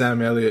like the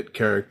Sam Elliott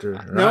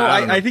character. No,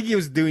 I think he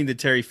was doing the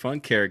Terry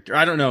Funk character.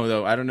 I don't know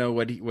though. I don't know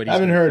what he's I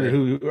haven't heard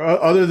who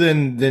other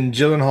than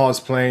Gyllenhaal is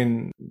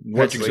playing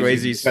Patrick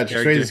Swayze's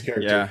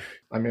character. Yeah,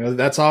 I mean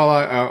that's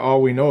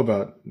all we know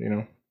about.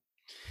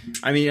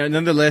 I mean,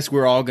 nonetheless,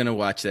 we're all gonna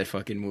watch that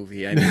fucking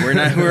movie. I mean,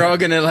 we're all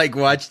gonna like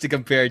watch to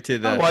compare to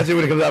the. I'll watch it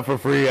when it comes out for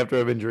free after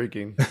I've been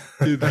drinking.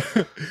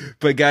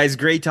 But guys,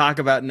 great talk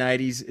about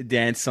 90s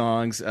dance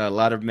songs, a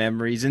lot of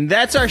memories, and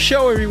that's our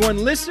show,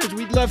 everyone. Listeners,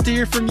 we'd love to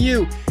hear from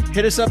you.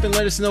 Hit us up and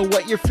let us know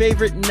what your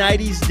favorite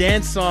 90s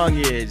dance song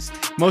is.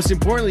 Most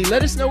importantly,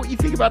 let us know what you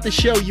think about the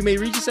show. You may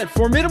reach us at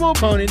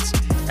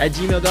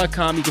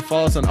formidableopponents@gmail.com. You can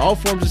follow us on all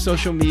forms of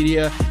social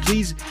media.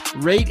 Please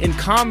rate and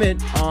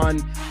comment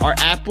on our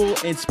Apple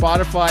and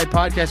Spotify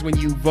podcast. When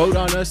you vote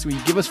on us, when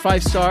you give us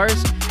 5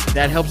 stars,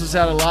 that helps us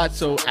out a lot.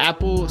 So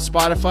Apple,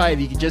 Spotify, if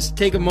you could just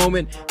take a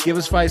moment, give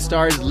us 5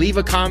 stars, leave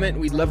a comment.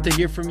 We'd love to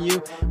hear from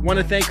you. Want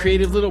to thank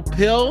Creative Little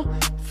Pill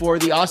for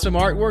the awesome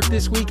artwork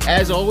this week,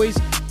 as always.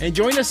 And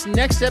join us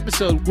next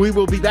episode. We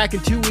will be back in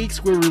 2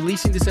 weeks. We're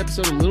releasing this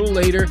episode a little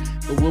later,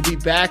 but we'll be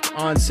back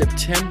on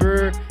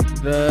September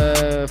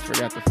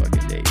forgot the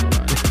fucking date. Hold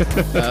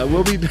on.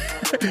 We'll be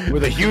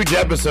with a huge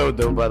episode,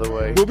 though, by the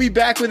way. We'll be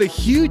back with a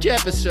huge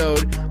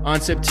episode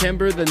on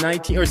September the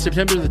 19th, or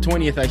September the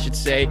 20th, I should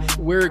say.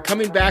 We're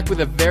coming back with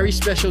a very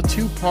special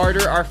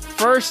 2-parter. Our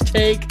first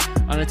take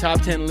on a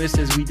top 10 list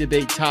as we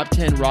debate top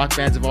 10 rock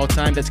bands of all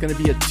time. That's going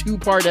to be a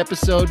 2-part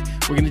episode.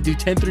 We're going to do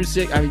 10 through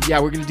 6. We're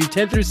going to do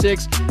 10 through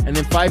 6 and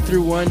then 5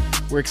 through 1.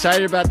 We're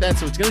excited about that.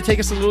 So it's going to take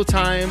us a little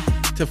time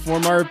to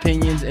form our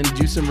opinions and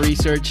do some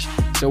research.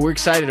 So we're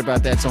excited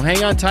about that. So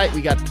hang on tight.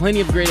 We got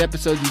plenty of great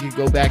episodes you can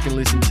go back and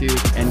listen to.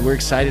 And we're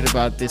excited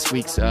about this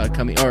week's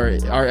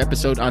our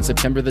episode on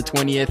September the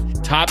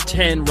 20th. Top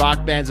 10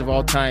 rock bands of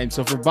all time.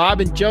 So for Bob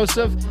and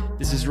Joseph,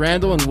 this is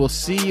Randall, and we'll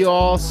see you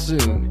all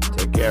soon.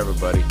 Take care,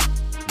 everybody.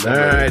 All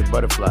right.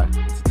 Butterfly.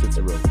 It's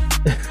a rope.